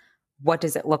of what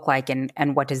does it look like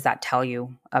and what does that tell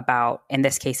you about, in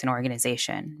this case, an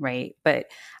organization, right? But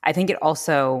I think it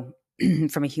also,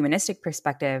 from a humanistic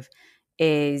perspective,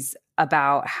 is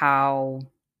about how,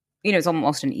 it's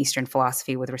almost an Eastern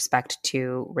philosophy with respect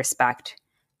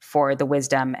for the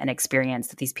wisdom and experience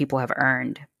that these people have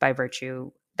earned by virtue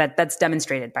that's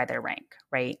demonstrated by their rank,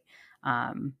 right?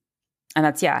 And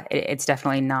that's, it's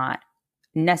definitely not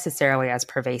necessarily as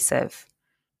pervasive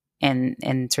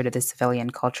in sort of the civilian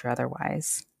culture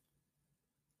otherwise.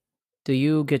 Do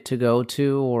you get to go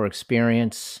to or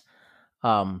experience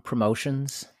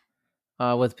promotions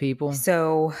with people?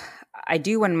 So I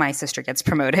do when my sister gets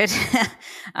promoted.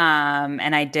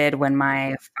 And I did when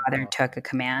my father took a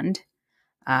command,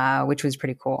 which was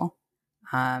pretty cool.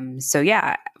 So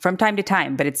yeah, from time to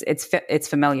time, but it's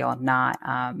familial,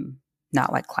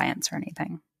 not like clients or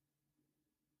anything.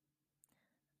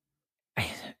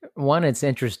 One, it's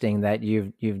interesting that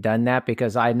you've done that,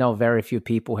 because I know very few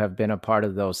people have been a part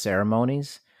of those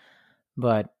ceremonies.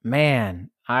 But man,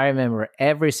 I remember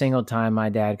every single time my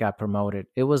dad got promoted,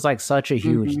 it was like such a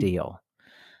huge deal.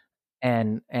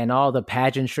 And all the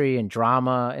pageantry and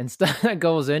drama and stuff that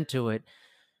goes into it.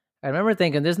 I remember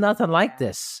thinking, there's nothing like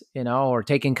this, or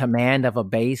taking command of a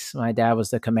base. My dad was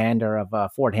the commander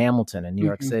of Fort Hamilton in New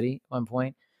York City at one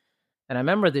point. And I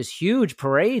remember this huge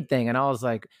parade thing. And I was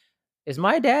like, is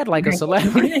my dad like a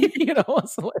celebrity?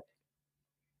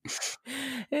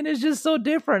 And it's just so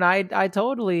different. I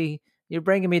totally, you're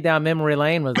bringing me down memory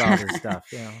lane with all this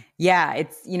stuff. Yeah,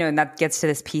 it's, and that gets to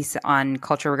this piece on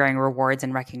culture regarding rewards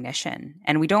and recognition.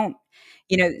 And we don't,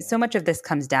 so much of this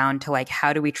comes down to, like,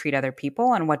 how do we treat other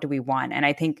people and what do we want? And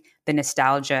I think the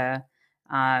nostalgia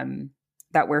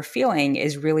that we're feeling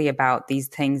is really about these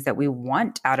things that we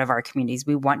want out of our communities.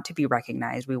 We want to be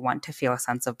recognized. We want to feel a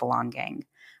sense of belonging.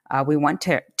 We want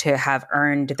to have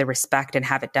earned the respect and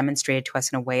have it demonstrated to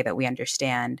us in a way that we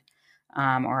understand. or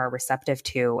are receptive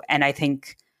to. And I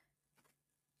think,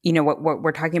 what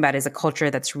we're talking about is a culture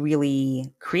that's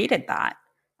really created that.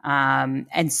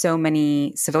 And so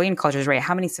many civilian cultures, right?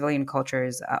 How many civilian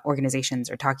cultures, organizations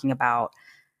are talking about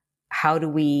how do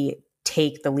we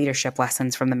take the leadership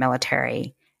lessons from the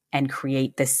military and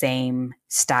create the same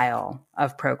style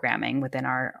of programming within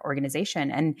our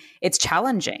organization? And it's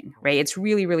challenging, right? It's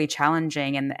really, really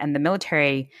challenging. And the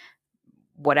military,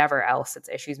 whatever else its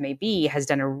issues may be, has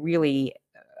done a really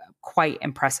quite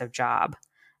impressive job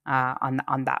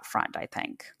on that front, I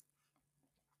think.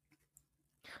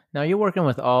 Now, you're working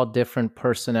with all different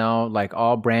personnel, like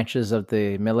all branches of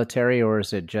the military, or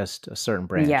is it just a certain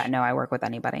branch? Yeah, no, I work with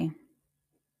anybody.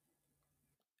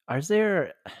 I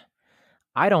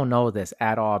don't know this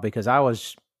at all because I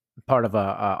was part of a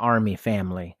Army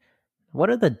family. What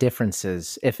are the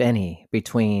differences, if any,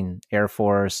 between Air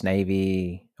Force,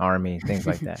 Navy, Army, things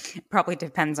like that? Probably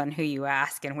depends on who you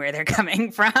ask and where they're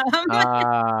coming from.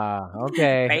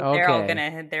 Okay. Right? Okay.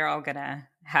 They're all gonna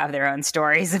have their own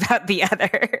stories about the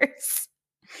others.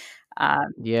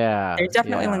 There's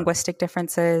definitely linguistic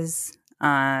differences.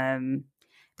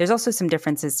 There's also some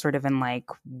differences sort of in like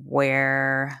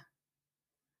where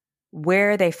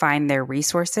they find their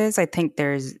resources. I think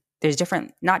there's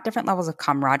not different levels of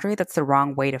camaraderie. That's the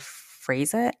wrong way to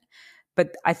phrase it.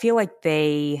 But I feel like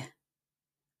they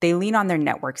lean on their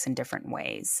networks in different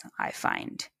ways, I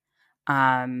find.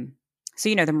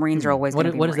 So, the Marines are always going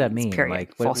to be Marines, does that mean? Period,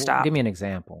 like, full stop. Give me an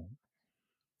example.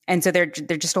 And so they're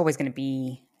just always going to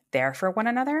be there for one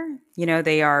another.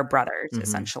 They are brothers,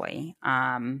 essentially.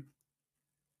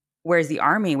 Whereas the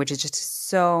Army, which is just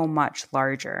so much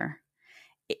larger,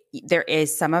 there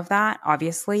is some of that,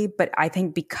 obviously, but I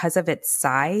think because of its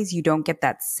size, you don't get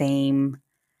that same,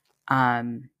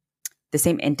 the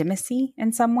same intimacy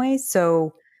in some ways.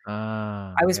 So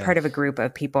I was part of a group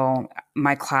of people.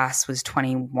 My class was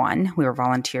 21. We were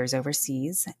volunteers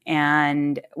overseas,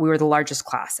 and we were the largest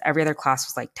class. Every other class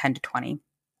was like 10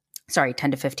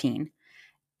 to 15.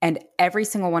 And every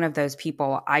single one of those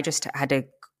people, I just had to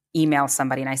email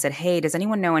somebody and I said, hey, does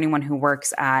anyone know anyone who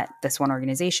works at this one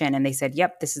organization? And they said,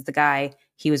 yep, this is the guy.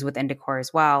 He was with Indicor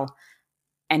as well.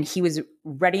 And he was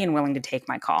ready and willing to take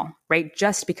my call, right?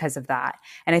 Just because of that.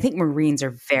 And I think Marines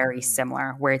are very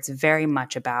similar, where it's very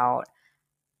much about,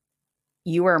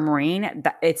 you are a Marine.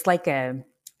 It's like a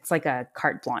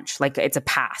carte blanche, like it's a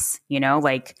pass,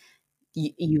 like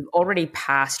you already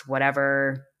passed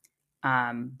whatever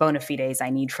bona fides I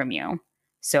need from you.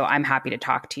 So I'm happy to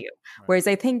talk to you. Right. Whereas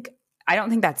I think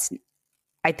that's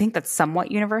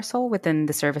somewhat universal within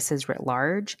the services writ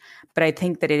large, but I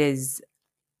think that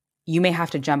you may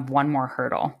have to jump one more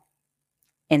hurdle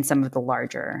in some of the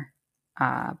larger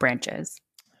branches.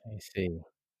 I see.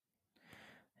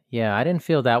 Yeah, I didn't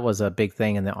feel that was a big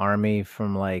thing in the Army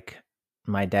from like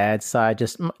my dad's side,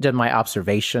 just my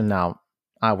observation. Now,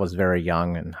 I was very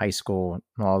young in high school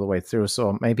all the way through,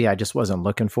 so maybe I just wasn't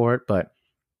looking for it, but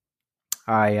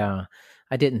I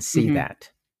didn't see that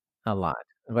a lot.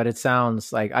 But it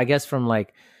sounds like, I guess from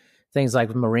like things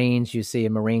like Marines, you see a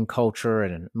Marine culture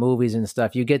and movies and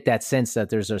stuff, you get that sense that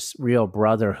there's a real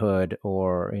brotherhood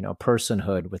or,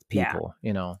 personhood with people,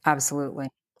 Absolutely.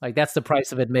 Like that's the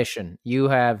price of admission. You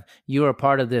are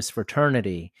part of this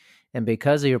fraternity. And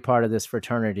because you're part of this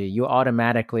fraternity, you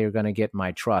automatically are going to get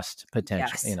my trust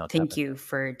potential. Yes. Thank you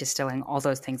for distilling all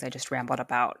those things I just rambled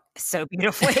about so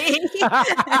beautifully. That's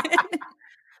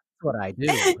what I do.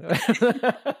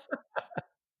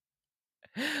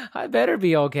 I better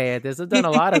be okay at this. I've done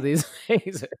a lot of these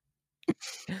things.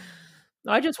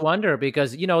 I just wonder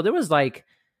because, there was like,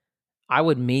 I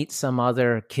would meet some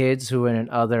other kids who were in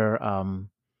other,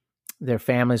 their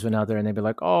families were in other, and they'd be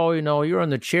like, oh, you're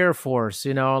in the chair force,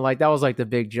 like that was like the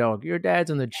big joke. Your dad's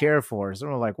in the chair force.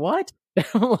 And we're like, what?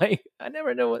 Like, I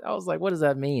never knew I was like, what does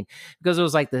that mean? Because it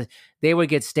was like they would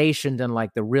get stationed in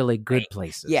like the really good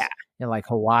places. Yeah. In like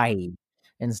Hawaii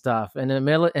and stuff. And in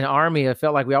the Army, it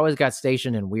felt like we always got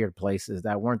stationed in weird places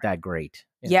that weren't that great.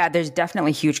 Yeah, there's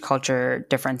definitely huge culture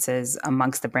differences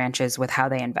amongst the branches with how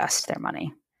they invest their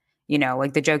money.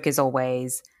 Like the joke is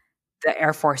always, the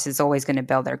Air Force is always going to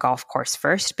build their golf course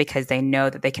first because they know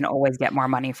that they can always get more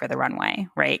money for the runway,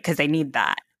 right? Because they need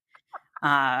that.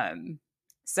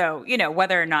 So,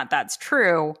 whether or not that's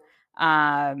true,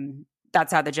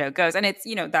 that's how the joke goes. And it's,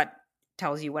 that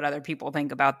tells you what other people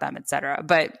think about them, et cetera.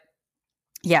 But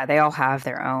yeah, they all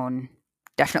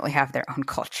definitely have their own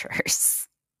cultures.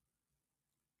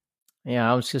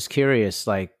 Yeah, I was just curious,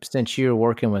 like, since you're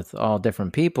working with all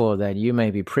different people, that you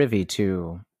may be privy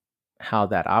to how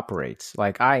that operates.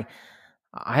 Like,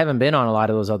 I haven't been on a lot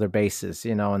of those other bases,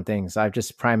 and things. I've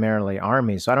just primarily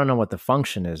Army, so I don't know what the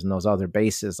function is in those other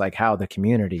bases, like how the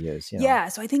community is. Yeah,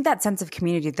 so I think that sense of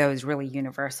community, though, is really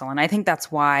universal. And I think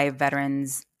that's why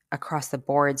veterans across the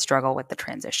board struggle with the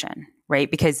transition, right?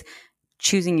 Because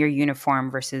choosing your uniform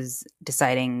versus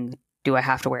deciding, do I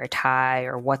have to wear a tie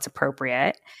or what's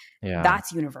appropriate,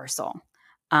 that's universal.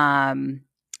 The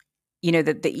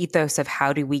ethos of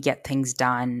how do we get things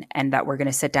done, and that we're going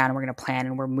to sit down and we're going to plan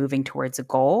and we're moving towards a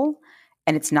goal.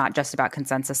 And it's not just about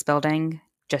consensus building,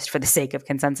 just for the sake of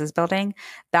consensus building.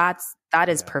 That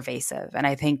is pervasive. And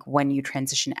I think when you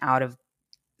transition out of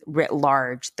writ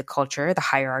large, the culture, the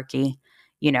hierarchy,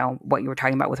 what you were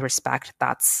talking about with respect,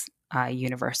 that's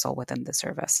universal within the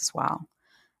service as well.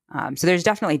 So there's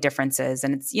definitely differences,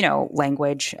 and it's,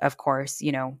 language, of course,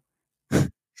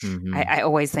 Mm-hmm. I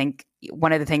always think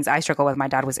one of the things I struggle with, my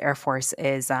dad was Air Force,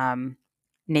 is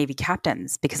Navy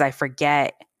captains, because I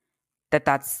forget that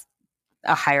that's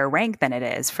a higher rank than it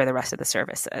is for the rest of the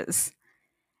services.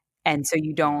 And so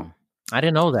you don't. I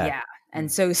didn't know that. Yeah.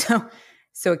 And so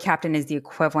a captain is the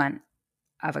equivalent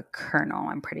of a colonel,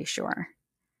 I'm pretty sure.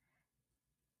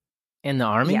 In the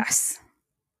Army? Yes.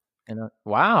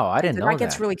 Wow, I didn't know that. That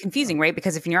gets really confusing, right?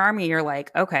 Because if in your Army, you're like,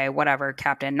 okay, whatever,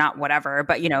 captain, not whatever,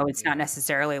 but it's not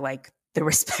necessarily like the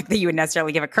respect that you would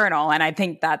necessarily give a colonel. And I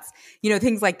think that's,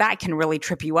 things like that can really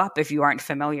trip you up if you aren't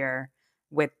familiar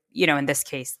with, in this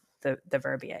case, the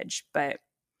verbiage. But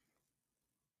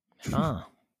I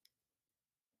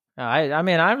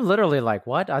mean, I'm literally like,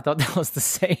 what? I thought that was the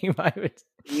same.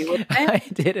 You would think. I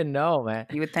didn't know, man.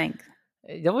 You would think.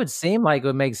 It would seem like it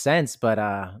would make sense, but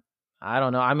I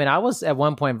don't know. I mean, I was at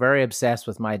one point very obsessed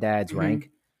with my dad's rank.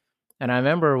 And I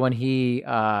remember when he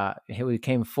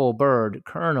became full bird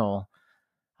colonel,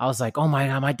 I was like, oh my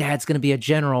God, my dad's going to be a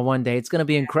general one day. It's going to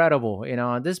be incredible.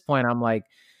 At this point, I'm like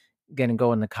going to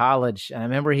go into college. And I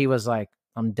remember he was like,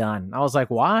 I'm done. I was like,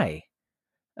 why?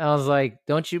 I was like,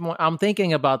 don't you? I'm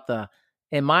thinking about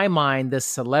in my mind, the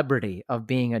celebrity of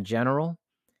being a general.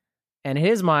 And in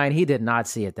his mind, he did not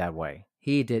see it that way.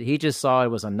 He just saw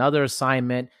it was another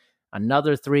assignment,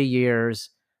 another 3 years.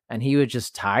 And he was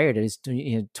just tired. It was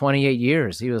 28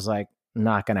 years. He was like,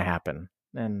 not going to happen.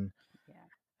 And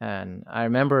I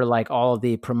remember like all of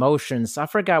the promotions. I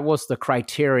forgot what's the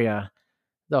criteria,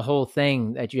 the whole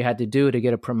thing that you had to do to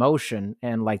get a promotion,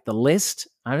 and like the list.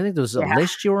 I think there was a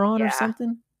list you were on or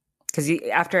something. Because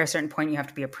after a certain point, you have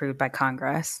to be approved by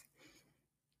Congress.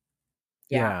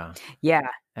 Yeah. Yeah.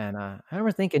 And I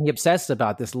remember thinking he obsessed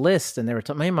about this list, and they were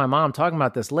me and my mom talking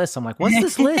about this list. I'm like, what's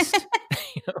this list?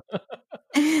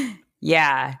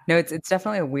 Yeah. No, it's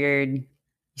definitely a weird, you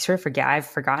sort of forget. I've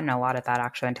forgotten a lot of that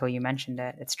actually until you mentioned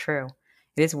it. It's true.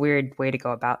 It is a weird way to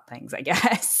go about things, I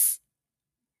guess.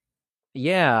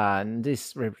 Yeah. And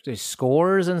these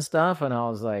scores and stuff. And I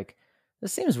was like,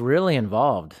 this seems really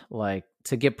involved, like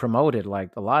to get promoted,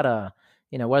 like a lot of,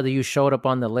 whether you showed up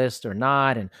on the list or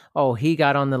not, and, oh, he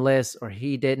got on the list or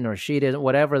he didn't, or she didn't,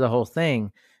 whatever the whole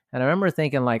thing. And I remember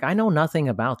thinking like, I know nothing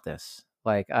about this.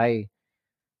 Like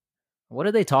what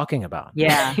are they talking about?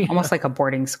 Yeah. Almost like a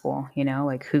boarding school,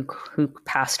 like who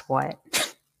passed what.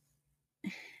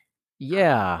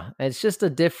 Yeah. It's just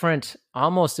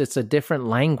it's a different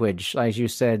language. As you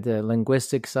said, the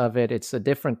linguistics of it, it's a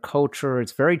different culture.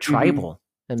 It's very tribal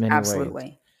in many ways.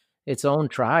 Absolutely. Its own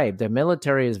tribe. The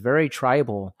military is very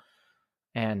tribal,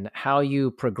 and how you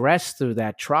progress through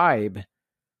that tribe,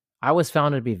 I always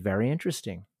found it to be very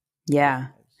interesting. Yeah.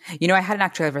 I hadn't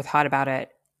actually ever thought about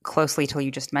it closely till you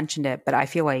just mentioned it, but I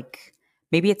feel like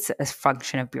maybe it's a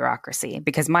function of bureaucracy,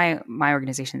 because my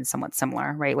organization is somewhat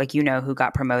similar, right? Like, who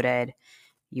got promoted,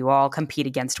 you all compete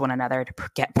against one another to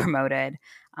get promoted.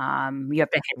 You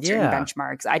have to hit certain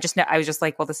benchmarks. I was just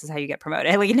like, well, this is how you get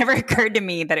promoted. Like, it never occurred to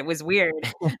me that it was weird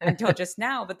until just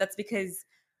now, but that's because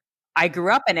I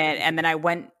grew up in it and then I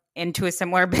went into a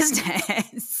similar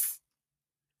business.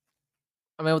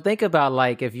 I mean, think about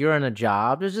like if you're in a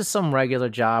job, there's just some regular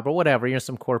job or whatever, you're in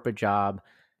some corporate job,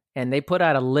 and they put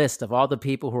out a list of all the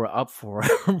people who are up for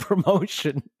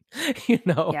promotion,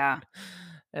 Yeah.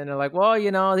 And they're like, well,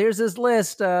 here's this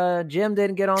list. Jim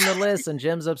didn't get on the list, and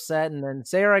Jim's upset. And then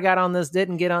Sarah got on this,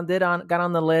 got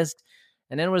on the list.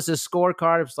 And then there was this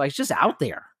scorecard. It was like, it's just out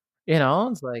there.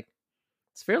 It's like,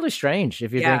 it's fairly strange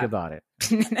if you think about it.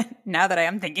 Now that I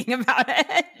am thinking about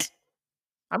it.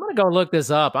 I'm going to go look this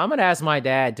up. I'm going to ask my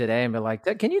dad today and be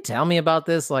like, can you tell me about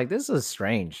this? Like, this is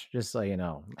strange, just so you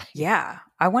know. Yeah.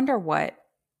 I wonder why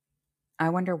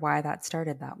that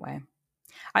started that way.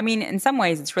 I mean, in some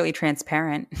ways, it's really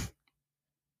transparent.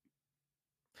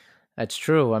 That's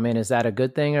true. I mean, is that a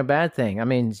good thing or a bad thing? I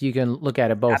mean, you can look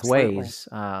at it both ways.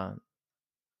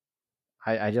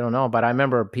 I don't know, but I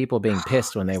remember people being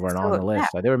pissed when they weren't on the Yeah. list.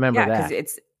 I do remember because that.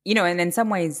 it's, and in some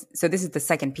ways, so this is the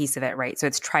second piece of it, right? So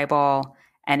it's tribal,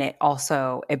 and it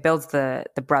builds the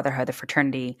brotherhood, the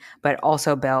fraternity, but it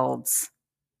also builds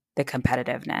the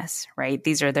competitiveness, right?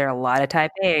 There are a lot of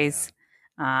type A's,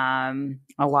 a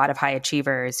lot of high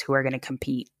achievers who are going to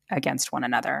compete against one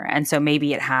another. And so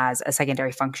maybe it has a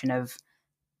secondary function of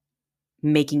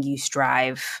making you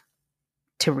strive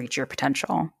to reach your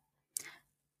potential.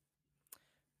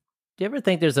 Do you ever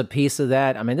think there's a piece of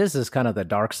that? I mean, this is kind of the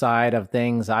dark side of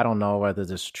things. I don't know whether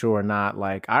this is true or not.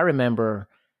 Like, I remember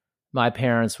my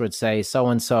parents would say, so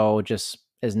and so just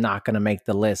is not going to make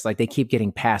the list. Like, they keep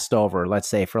getting passed over, let's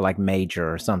say for like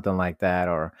major or something like that,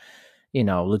 or,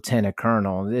 lieutenant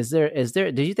colonel.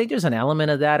 Do you think there's an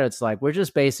element of that? It's like, we're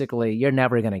just basically, you're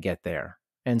never going to get there.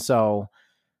 And so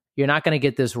you're not going to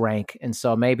get this rank. And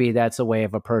so maybe that's a way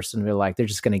of a person who like, they're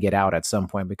just going to get out at some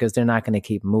point because they're not going to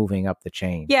keep moving up the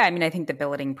chain. Yeah. I mean, I think the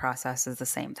billeting process is the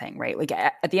same thing, right? Like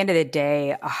at the end of the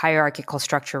day, a hierarchical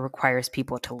structure requires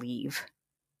people to leave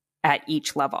at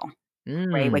each level,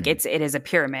 right? Like it is a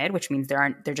pyramid, which means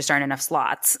there just aren't enough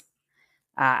slots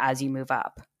as you move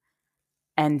up.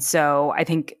 And so I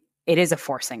think it is a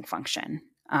forcing function.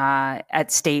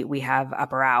 At state, we have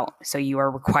up or out. So you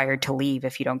are required to leave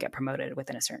if you don't get promoted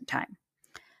within a certain time.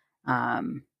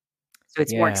 So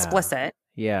it's more explicit.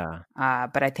 Yeah.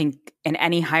 But I think in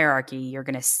any hierarchy, you're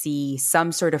going to see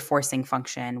some sort of forcing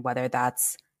function, whether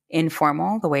that's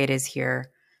informal, the way it is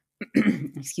here,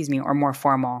 excuse me, or more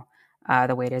formal,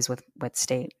 the way it is with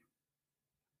state.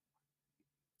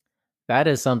 That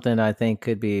is something I think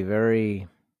could be very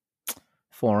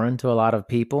foreign to a lot of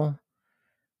people,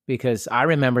 because I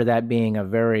remember that being a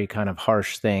very kind of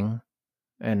harsh thing.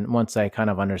 And once I kind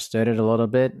of understood it a little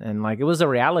bit, and like it was a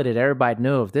reality that everybody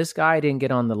knew, if this guy didn't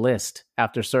get on the list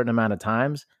after a certain amount of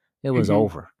times, it was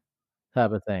over,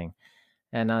 type of thing.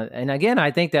 And again, I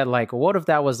think that like, what if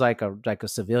that was like a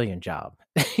civilian job?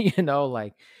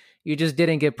 Like you just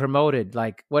didn't get promoted.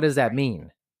 Like, what does that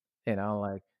mean?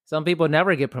 Like some people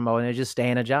never get promoted; they just stay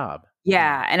in a job.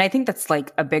 Yeah, and I think that's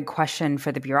like a big question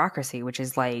for the bureaucracy, which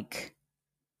is like,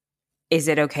 is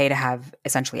it okay to have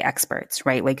essentially experts,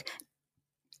 right? Like,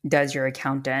 does your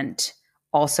accountant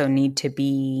also need to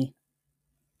be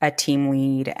a team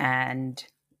lead and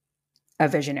a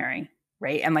visionary,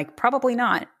 right? And like, probably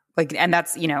not. Like, and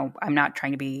that's, I'm not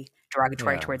trying to be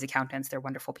derogatory towards accountants. They're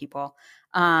wonderful people.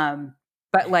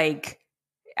 But like,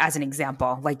 as an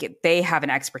example, like they have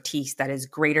an expertise that is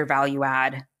greater value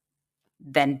add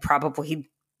than probably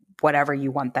whatever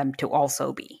you want them to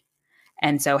also be.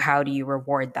 And so how do you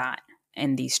reward that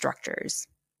in these structures?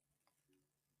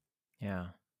 Yeah.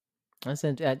 I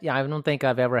don't think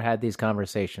I've ever had these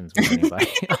conversations with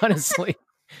anybody, honestly.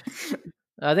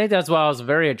 I think that's why I was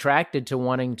very attracted to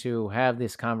wanting to have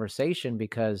this conversation,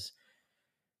 because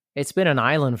it's been an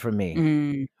island for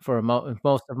me for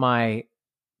most of my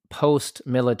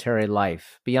post-military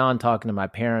life, beyond talking to my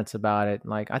parents about it.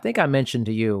 Like, I think I mentioned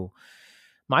to you,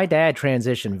 my dad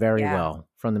transitioned very well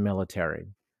from the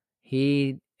military.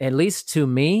 He, at least to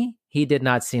me, he did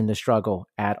not seem to struggle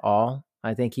at all.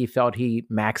 I think he felt he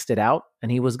maxed it out and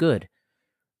he was good.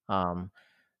 And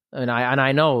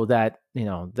I know that,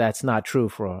 that's not true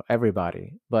for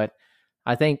everybody, but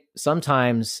I think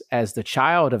sometimes as the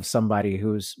child of somebody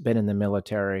who's been in the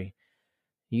military,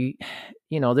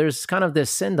 there's kind of this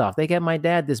send-off. They get my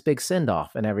dad this big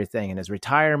send-off and everything and his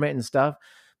retirement and stuff.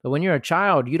 But when you're a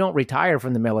child, you don't retire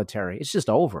from the military. It's just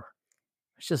over.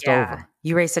 It's just over.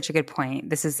 You raised such a good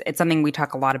point. It's something we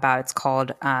talk a lot about. It's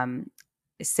called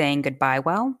saying goodbye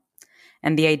well.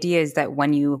 And the idea is that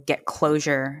when you get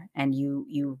closure and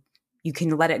you can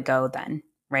let it go then,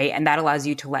 right? And that allows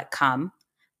you to let come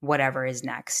whatever is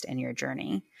next in your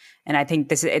journey. And I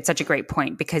think it's such a great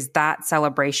point, because that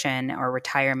celebration or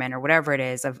retirement or whatever it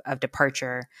is of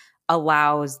departure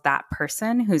allows that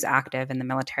person who's active in the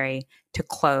military to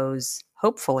close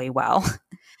hopefully well.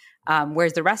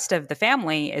 Whereas the rest of the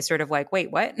family is sort of like,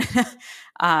 wait, what?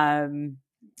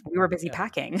 We were busy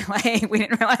packing. Like, we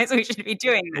didn't realize we should be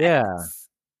doing this.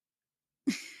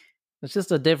 Yeah. It's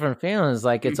just a different feeling. It's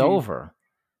like it's over.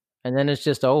 And then it's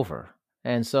just over.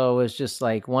 And so it's just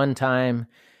like one time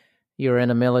you're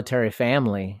in a military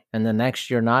family and the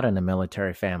next you're not in a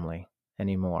military family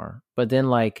anymore. But then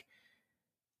like,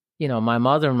 my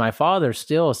mother and my father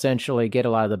still essentially get a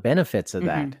lot of the benefits of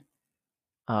that.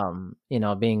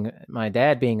 Being my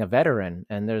dad being a veteran,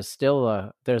 and there's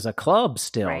a club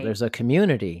still, right. There's a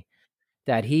community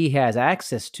that he has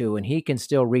access to, and he can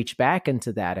still reach back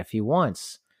into that if he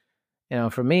wants.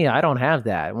 For me, I don't have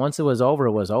that. Once it was over,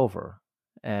 it was over.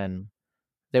 And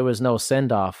there was no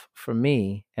send off for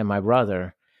me and my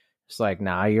brother. It's like,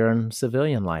 now you're in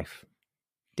civilian life.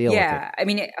 Deal with it. I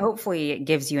mean, hopefully it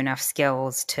gives you enough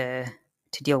skills to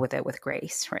deal with it with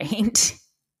grace, right?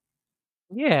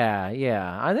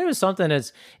 Yeah. I think it was something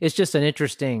it's just an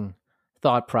interesting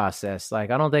thought process.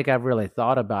 Like, I don't think I've really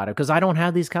thought about it because I don't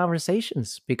have these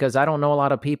conversations because I don't know a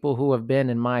lot of people who have been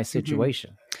in my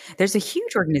situation. There's a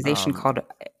huge organization Um,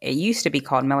 it used to be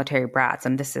called Military Brats.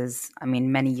 And this is, I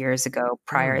mean, many years ago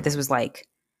prior, this was like,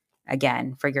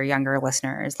 again, for your younger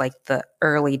listeners, like the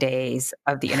early days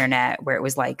of the internet where it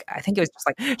was like, I think it was just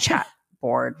like a chat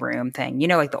board room thing,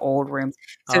 like the old rooms.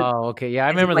 So oh, okay. Yeah, I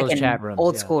this is remember like those chat an rooms.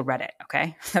 old Yeah. school Reddit.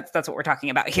 Okay. That's what we're talking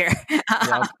about here.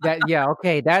 Yeah,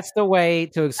 okay. That's the way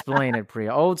to explain it,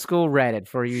 Priya. Old school Reddit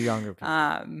for you younger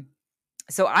people.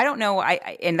 So I don't know.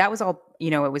 And that was all,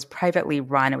 it was privately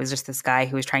run. It was just this guy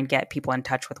who was trying to get people in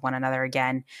touch with one another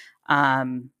again.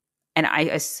 And I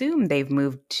assume they've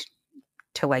moved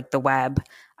to like the web.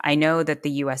 I know that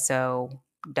the USO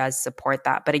does support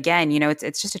that. But again,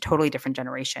 it's just a totally different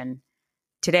generation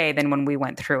today than when we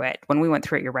went through it. When we went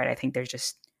through it, you're right. I think there's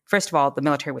just, first of all, the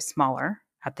military was smaller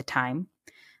at the time.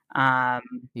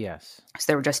 Yes. So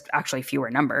there were just actually fewer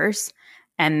numbers.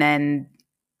 And then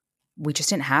we just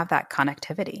didn't have that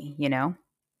connectivity,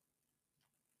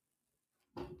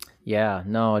 Yeah,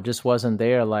 no, it just wasn't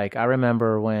there. Like, I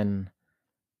remember when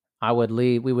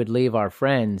we would leave our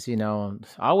friends, I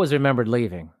always remembered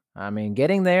leaving. I mean,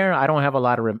 getting there, I don't have a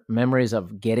lot of memories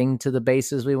of getting to the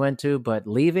bases we went to, but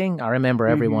leaving, I remember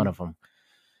every one of them.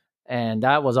 And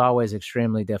that was always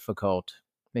extremely difficult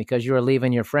because you were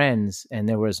leaving your friends and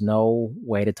there was no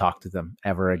way to talk to them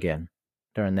ever again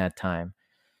during that time.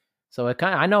 So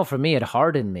I know for me, it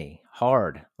hardened me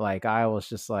hard. Like, I was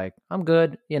just like, I'm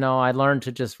good. I learned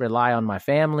to just rely on my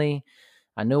family.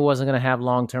 I knew I wasn't going to have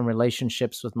long-term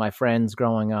relationships with my friends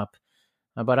growing up.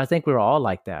 But I think we were all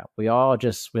like that. We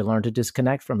learned to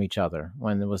disconnect from each other.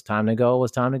 When it was time to go, it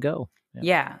was time to go.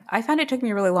 Yeah. I found it took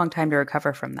me a really long time to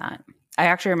recover from that. I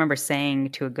actually remember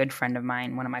saying to a good friend of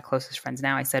mine, one of my closest friends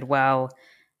now, I said, well,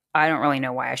 I don't really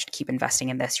know why I should keep investing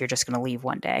in this. You're just going to leave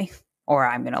one day, or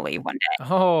I'm going to leave one day.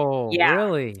 Oh, yeah.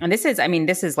 Really? And this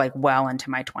is like well into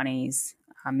my 20s,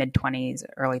 mid 20s,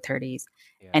 early 30s.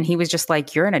 Yeah. And he was just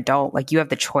like, you're an adult. Like, you have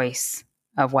the choice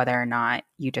of whether or not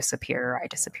you disappear or I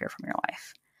disappear from your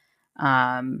life.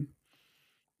 And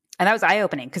that was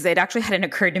eye-opening because it actually hadn't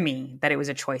occurred to me that it was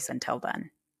a choice until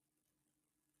then.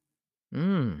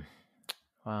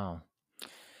 Wow.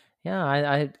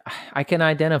 Yeah, I can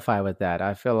identify with that.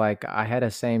 I feel like I had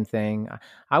the same thing.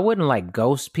 I wouldn't like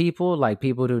ghost people like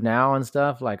people do now and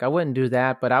stuff. Like, I wouldn't do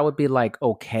that, but I would be like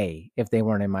okay if they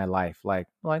weren't in my life. Like,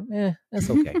 that's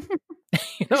okay.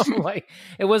 Like,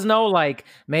 it was no like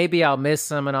maybe I'll miss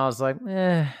them, and I was like,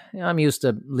 I'm used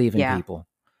to leaving people.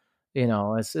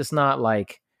 It's not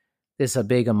like it's a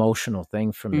big emotional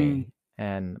thing for me.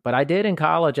 But I did in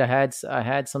college. I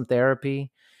had some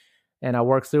therapy. And I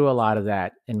worked through a lot of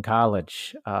that in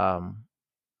college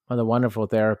with a wonderful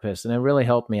therapist. And it really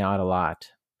helped me out a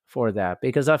lot for that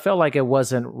because I felt like it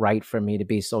wasn't right for me to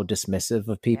be so dismissive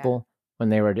of people when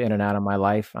they were in and out of my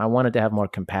life. I wanted to have more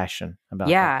compassion about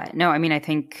that. No, I mean, I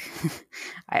think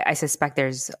I suspect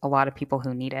there's a lot of people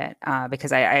who need it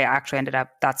because I actually ended up,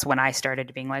 that's when I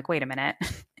started being like, wait a minute,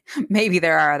 maybe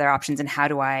there are other options. And how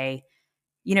do I,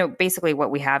 basically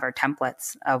what we have are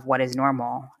templates of what is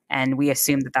normal. And we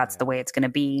assume that that's the way it's going to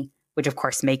be, which of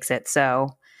course makes it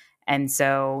so. And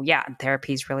so,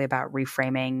 therapy is really about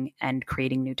reframing and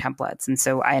creating new templates. And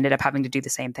so I ended up having to do the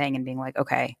same thing and being like,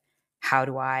 okay, how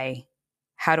do I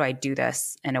do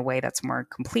this in a way that's more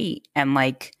complete? And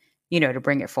like, to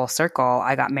bring it full circle,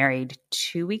 I got married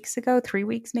 3 weeks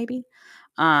maybe.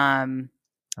 Oh,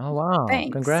 wow.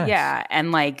 Thanks. Congrats. Yeah.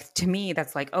 And like, to me,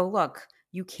 that's like, oh, look,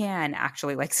 you can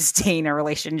actually like sustain a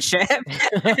relationship.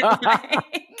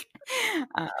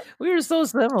 We were so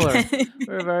similar. We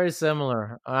were very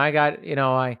similar.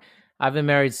 I've been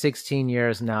married 16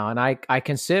 years now, and I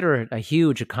consider it a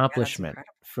huge accomplishment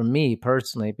for me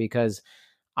personally because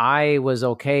I was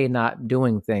okay not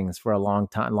doing things for a long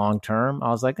term. I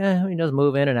was like, we just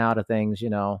move in and out of things,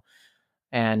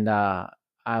 and I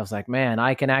was like, man,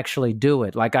 I can actually do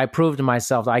it. Like, I proved to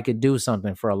myself I could do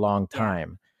something for a long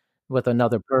time with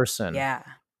another person. Yeah.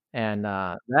 And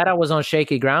that I was on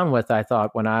shaky ground with, I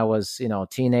thought, when I was,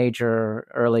 teenager,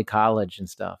 early college and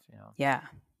stuff. Yeah.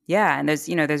 Yeah. And those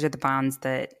are the bonds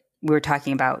that we were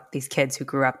talking about, these kids who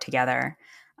grew up together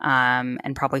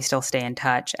and probably still stay in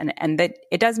touch. And that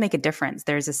it does make a difference.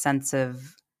 There's a sense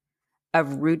of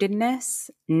rootedness,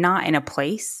 not in a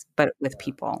place, but with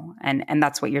people. And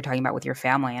that's what you're talking about with your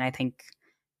family. And I think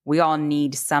we all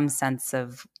need some sense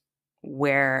of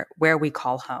where we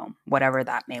call home, whatever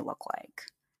that may look like.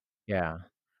 Yeah.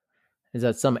 Is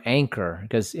that some anchor?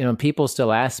 Because, people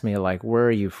still ask me, like, where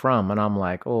are you from? And I'm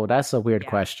like, oh, that's a weird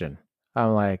question.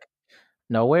 I'm like,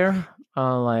 nowhere.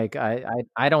 Like,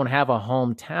 I don't have a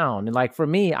hometown. And like, for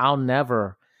me, I'll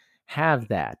never have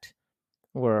that.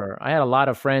 Where I had a lot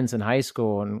of friends in high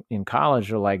school and in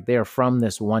college are like, they're from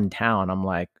this one town. I'm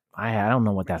like, I don't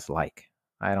know what that's like.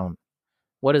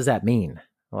 What does that mean?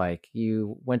 Like,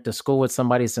 you went to school with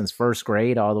somebody since first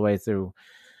grade all the way through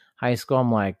high school.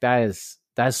 I'm like, that's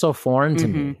so foreign to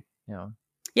me,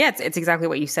 Yeah, it's exactly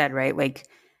what you said, right? Like,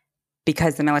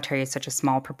 because the military is such a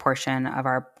small proportion of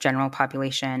our general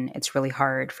population, it's really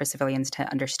hard for civilians to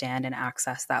understand and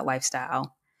access that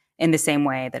lifestyle in the same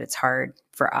way that it's hard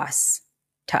for us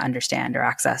to understand or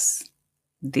access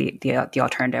the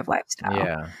alternative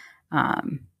lifestyle.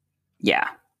 Yeah.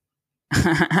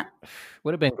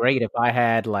 Would have been great if I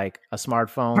had like a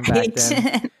smartphone back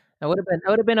then. It would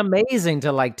have been amazing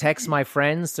to like text my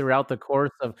friends throughout the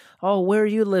course of, oh, where are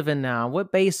you living now?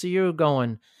 What base are you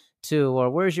going to?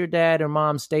 Or where's your dad or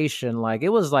mom station? Like, it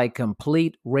was like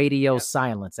complete radio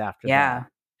silence after that.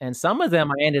 And some of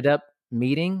them I ended up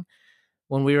meeting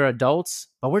when we were adults,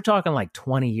 but we're talking like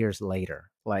 20 years later,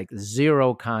 like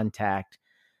zero contact.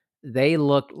 They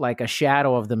looked like a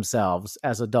shadow of themselves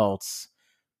as adults.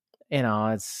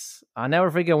 I'll never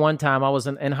forget one time I was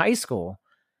in high school.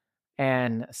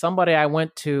 And somebody I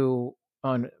went to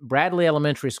on Bradley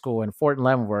Elementary School in Fort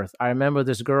Leavenworth, I remember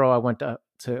this girl I went to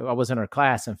I was in her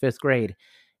class in 5th grade.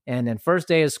 And then first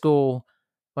day of school,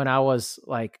 when I was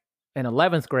like in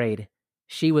 11th grade,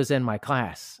 she was in my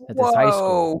class at this high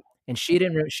school. And she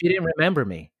didn't remember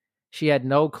me. She had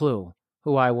no clue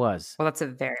who I was. Well, that's a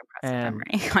very impressive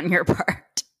memory on your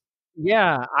part.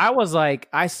 Yeah,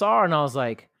 I saw her and I was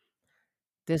like,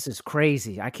 this is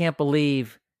crazy. I can't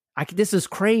believe this is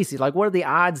crazy. Like, what are the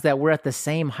odds that we're at the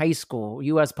same high school,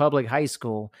 U.S. public high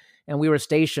school, and we were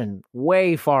stationed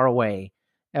way far away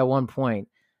at one point.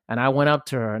 And I went up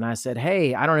to her and I said,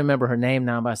 hey, I don't remember her name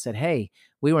now, but I said, hey,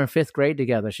 we were in 5th grade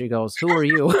together. She goes, who are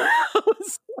you?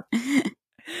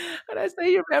 And I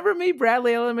say, you remember me?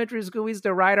 Bradley Elementary School. We used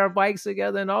to ride our bikes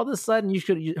together. And all of a sudden,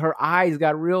 her eyes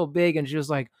got real big. And she was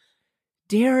like,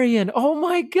 Darian, oh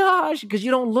my gosh, because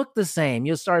you don't look the same.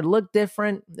 You start to look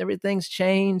different. Everything's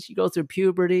changed. You go through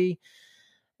puberty.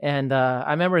 And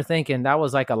I remember thinking that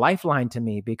was like a lifeline to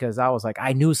me because I was like,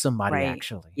 I knew somebody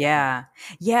actually. Yeah.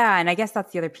 Yeah. And I guess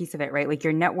that's the other piece of it, right? Like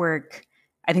your network,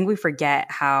 I think we forget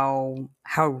how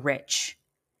rich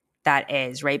that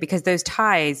is, right? Because those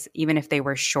ties, even if they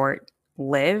were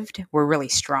short-lived, were really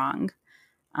strong.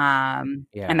 And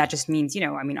that just means,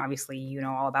 obviously,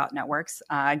 all about networks,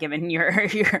 given your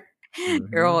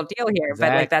whole deal here.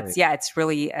 Exactly. But like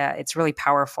it's really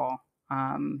powerful.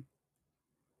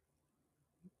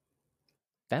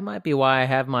 That might be why I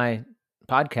have my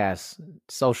podcast,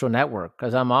 Social Network,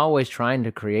 because I'm always trying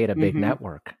to create a big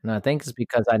network. And I think it's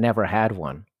because I never had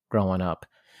one growing up.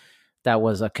 That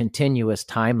was a continuous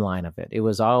timeline of it. It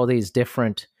was all these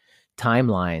different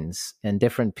timelines and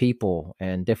different people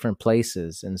and different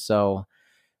places. And so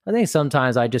I think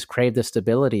sometimes I just crave the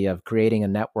stability of creating a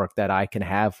network that I can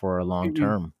have for a long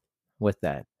term with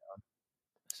that.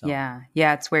 So. Yeah.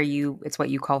 It's what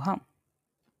you call home.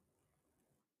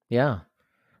 Yeah.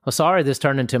 Well, sorry, this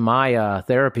turned into my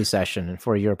therapy session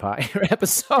for your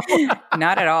episode.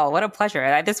 Not at all. What a pleasure.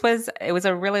 It was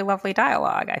a really lovely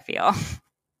dialogue, I feel.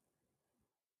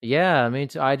 Yeah, I mean,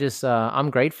 I'm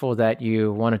grateful that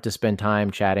you wanted to spend time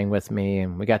chatting with me,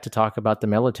 and we got to talk about the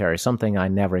military, something I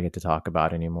never get to talk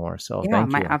about anymore. So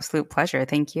thank you. My absolute pleasure.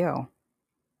 Thank you.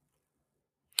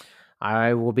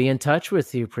 I will be in touch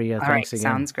with you, Priya. Thanks again.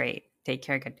 Sounds great. Take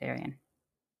care, good Darian.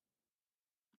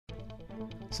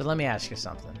 So let me ask you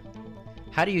something.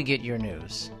 How do you get your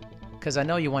news? Because I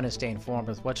know you want to stay informed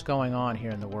with what's going on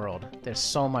here in the world. There's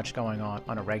so much going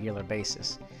on a regular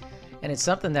basis. And it's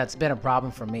something that's been a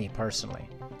problem for me personally.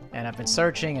 And I've been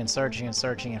searching and searching and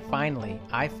searching, and finally,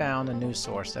 I found a news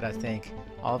source that I think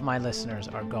all of my listeners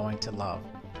are going to love.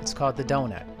 It's called The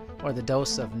Donut, or the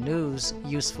dose of news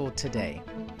useful today.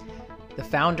 The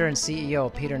founder and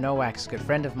CEO, Peter Nowak, is a good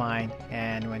friend of mine,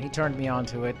 and when he turned me on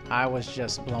to it, I was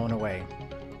just blown away.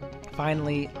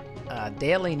 Finally, a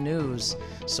daily news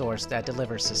source that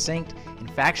delivers succinct and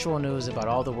factual news about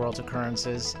all the world's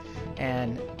occurrences,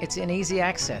 and it's an easy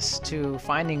access to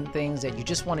finding things that you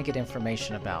just want to get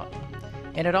information about.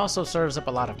 And it also serves up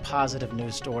a lot of positive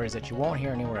news stories that you won't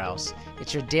hear anywhere else.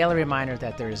 It's your daily reminder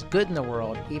that there is good in the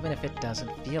world, even if it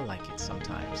doesn't feel like it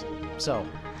sometimes. So,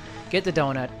 get the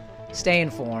donut, stay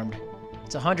informed.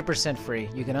 It's 100% free.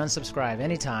 You can unsubscribe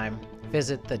anytime.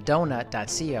 Visit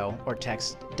thedonut.co or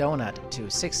text donut to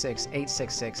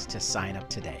 66866 to sign up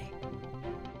today.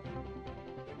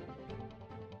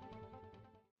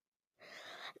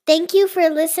 Thank you for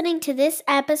listening to this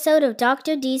episode of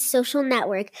Dr. D's Social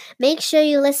Network. Make sure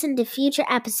you listen to future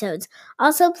episodes.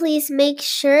 Also, please make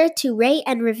sure to rate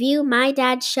and review My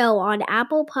Dad's Show on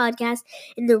Apple Podcasts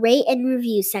in the rate and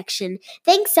review section.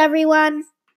 Thanks, everyone.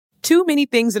 Too many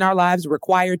things in our lives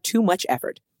require too much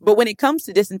effort. But when it comes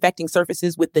to disinfecting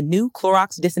surfaces with the new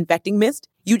Clorox Disinfecting Mist,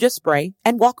 you just spray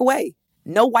and walk away.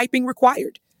 No wiping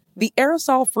required. The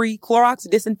aerosol-free Clorox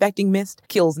Disinfecting Mist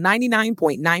kills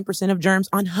 99.9% of germs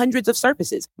on hundreds of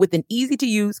surfaces with an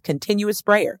easy-to-use continuous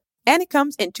sprayer. And it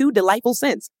comes in 2 delightful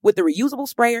scents with a reusable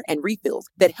sprayer and refills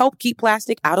that help keep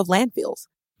plastic out of landfills.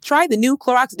 Try the new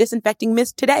Clorox Disinfecting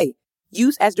Mist today.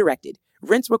 Use as directed.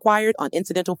 Rinse required on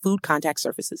incidental food contact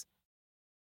surfaces.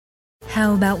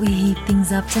 How about we heat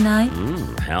things up tonight?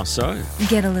 How so?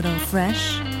 Get a little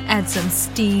fresh, add some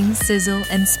steam, sizzle,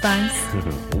 and spice.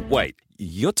 Wait,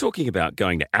 you're talking about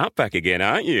going to Outback again,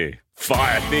 aren't you?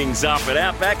 Fire things up at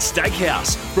Outback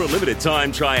Steakhouse. For a limited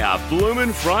time, try our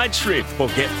bloomin' fried shrimp or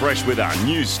get fresh with our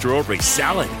new strawberry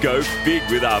salad. Go big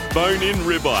with our bone-in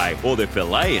ribeye or the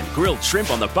filet and grilled shrimp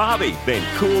on the barbie. Then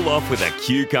cool off with a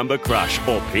cucumber crush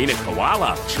or peanut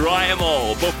koala. Try them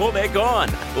all before they're gone.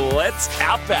 Let's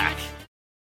Outback.